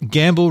called?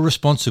 Gamble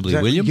responsibly,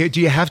 William.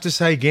 Do you have to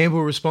say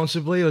gamble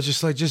responsibly, or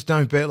just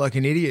don't bet like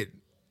an idiot?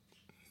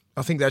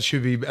 I think that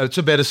should be. It's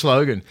a better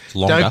slogan.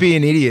 Longer. Don't be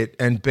an idiot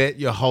and bet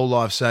your whole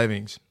life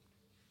savings.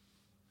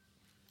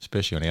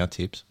 Especially on our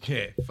tips.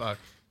 Yeah, fuck.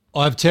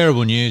 I have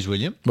terrible news,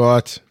 William.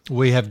 What?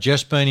 We have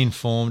just been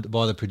informed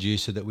by the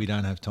producer that we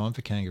don't have time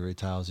for Kangaroo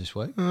Tales this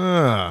week.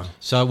 Ah.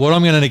 So what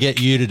I'm going to get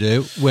you to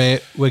do,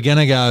 we're going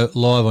to go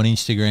live on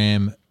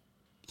Instagram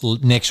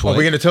next week.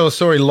 We're going to tell a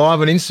story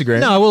live on Instagram.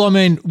 No, well, I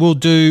mean, we'll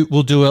do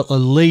a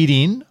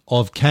lead-in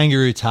of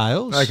Kangaroo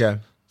Tales. Okay.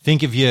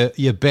 Think of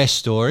your best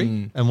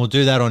story, and we'll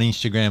do that on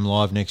Instagram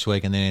live next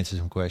week and then answer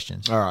some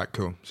questions. All right,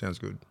 cool. Sounds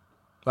good.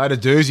 I had a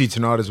doozy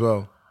tonight as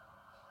well.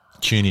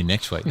 Tune in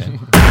next week then.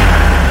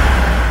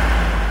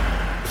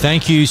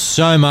 Thank you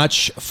so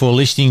much for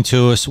listening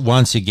to us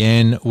once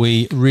again.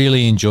 We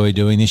really enjoy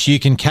doing this. You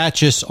can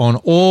catch us on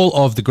all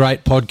of the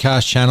great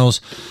podcast channels,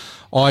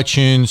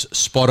 iTunes,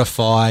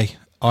 Spotify.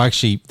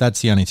 That's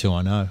the only two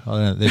I know. I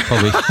don't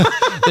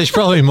know. There's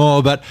probably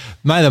more, but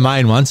the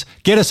main ones.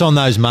 Get us on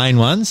those main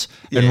ones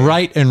and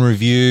rate and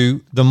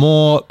review. The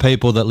more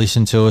people that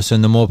listen to us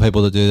and the more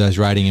people that do those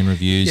rating and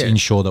reviews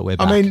ensure that we're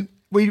back. I mean,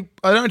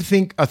 I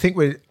think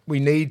we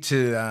need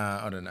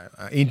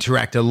to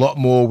interact a lot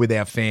more with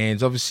our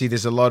fans. Obviously,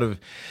 there's a lot of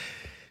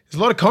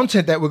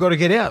content that we've got to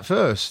get out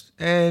first,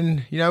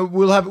 and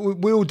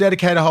we'll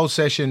dedicate a whole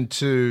session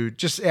to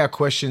just our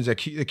questions, the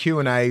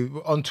Q&A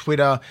on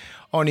Twitter,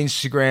 on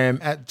Instagram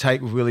at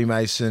Take with Willie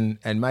Mason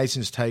and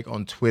Mason's Take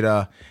on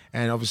Twitter,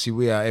 and obviously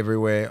we are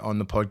everywhere on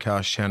the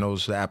podcast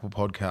channels, the Apple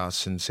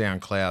Podcasts and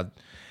SoundCloud,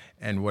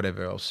 and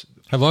whatever else.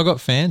 Have I got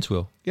fans,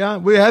 Will? Yeah,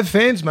 we have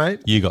fans, mate.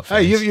 You got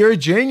fans. Hey, you're a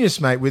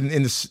genius, mate.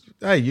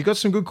 Hey, you got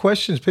some good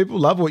questions. People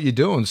love what you're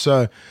doing.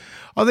 So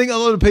I think a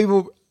lot of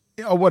people,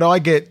 what I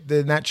get,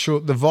 the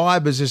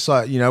vibe is just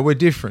like, we're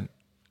different.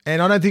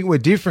 And I don't think we're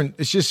different.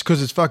 It's just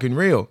because it's fucking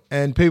real.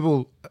 And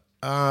people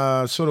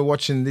are sort of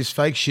watching this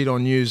fake shit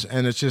on news,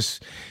 and it's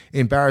just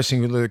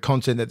embarrassing with the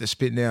content that they're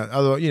spitting out.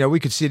 Otherwise, we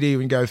could sit here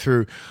and go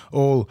through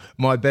all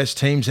my best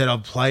teams that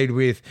I've played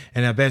with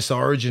and our best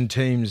Origin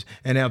teams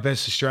and our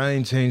best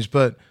Australian teams,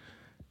 but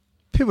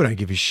people don't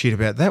give a shit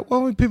about that. Why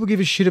would people give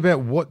a shit about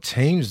what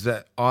teams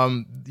that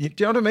do you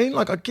know what I mean?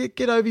 Like,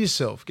 get over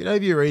yourself. Get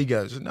over your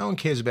egos. No one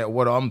cares about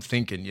what I'm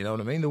thinking, you know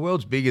what I mean? The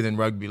world's bigger than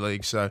rugby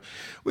league. So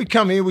we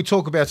come here, we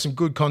talk about some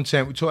good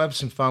content, have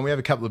some fun, we have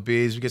a couple of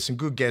beers, we get some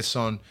good guests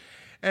on,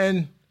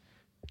 and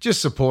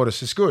just support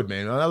us. It's good,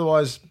 man.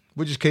 Otherwise,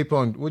 we'll just keep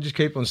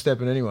on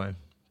stepping anyway.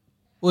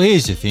 Well,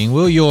 here's the thing,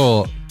 Will.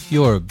 You're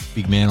a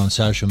big man on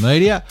social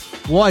media.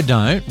 Why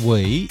don't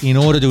we, in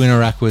order to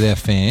interact with our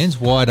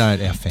fans,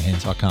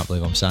 I can't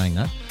believe I'm saying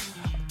that,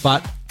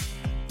 but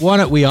why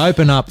don't we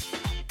open up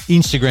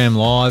Instagram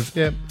Live?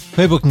 Yep.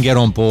 People can get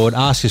on board,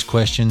 ask us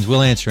questions.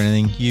 We'll answer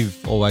anything.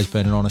 You've always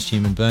been an honest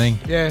human being.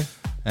 Yeah.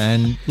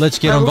 And let's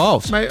get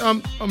involved. Mate,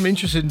 I'm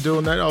interested in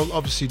doing that. I'll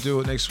obviously do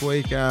it next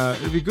week.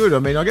 It'd be good. I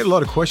mean, I get a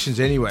lot of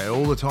questions anyway,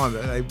 all the time.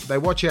 They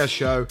watch our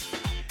show,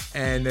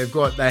 and they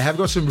have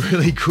got some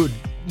really good.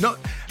 Not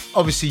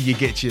obviously you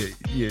get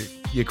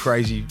your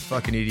crazy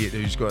fucking idiot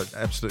who's got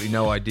absolutely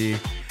no idea,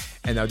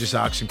 and they'll just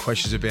ask some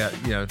questions about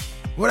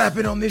what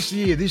happened on this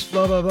year, this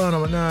blah blah blah. And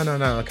I'm like,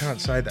 no, I can't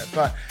say that.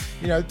 But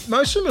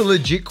most of them are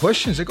legit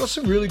questions. They've got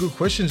some really good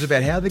questions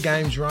about how the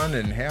game's run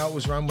and how it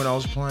was run when I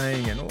was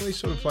playing and all these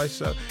sort of places.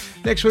 So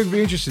next week will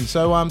be interesting.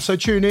 So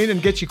tune in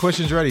and get your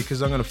questions ready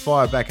because I'm going to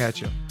fire back at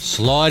you.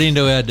 Slide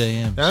into our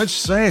DMs. Don't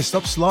say it.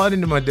 Stop sliding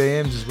into my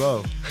DMs as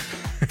well.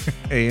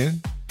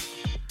 Ian,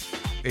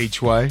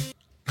 each way.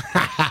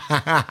 They'll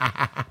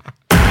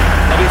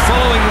be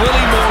following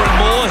Willie more and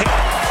more.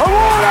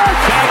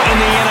 Back in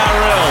the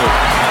NRL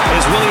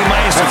is Willie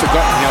Mason. I've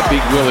forgotten how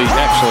big Willie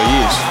actually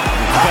is.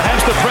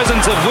 Perhaps the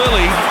presence of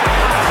Willie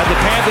had the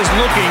Panthers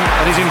looking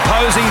at his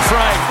imposing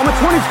frame. I'm a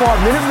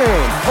 25-minute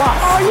man. Plus.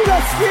 Oh, you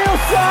got skill,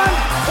 son.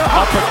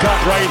 Uppercut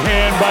right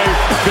hand by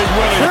Big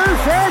Willie. Too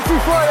fancy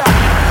for you.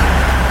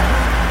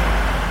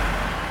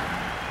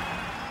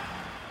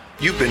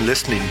 You've been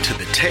listening to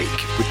The Take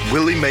with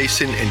Willie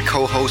Mason and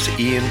co-host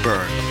Ian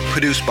Byrne.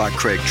 Produced by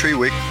Craig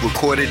Trewick,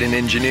 recorded and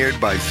engineered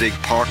by Zig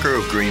Parker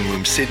of Green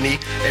Room Sydney,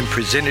 and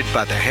presented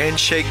by the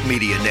Handshake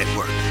Media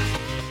Network.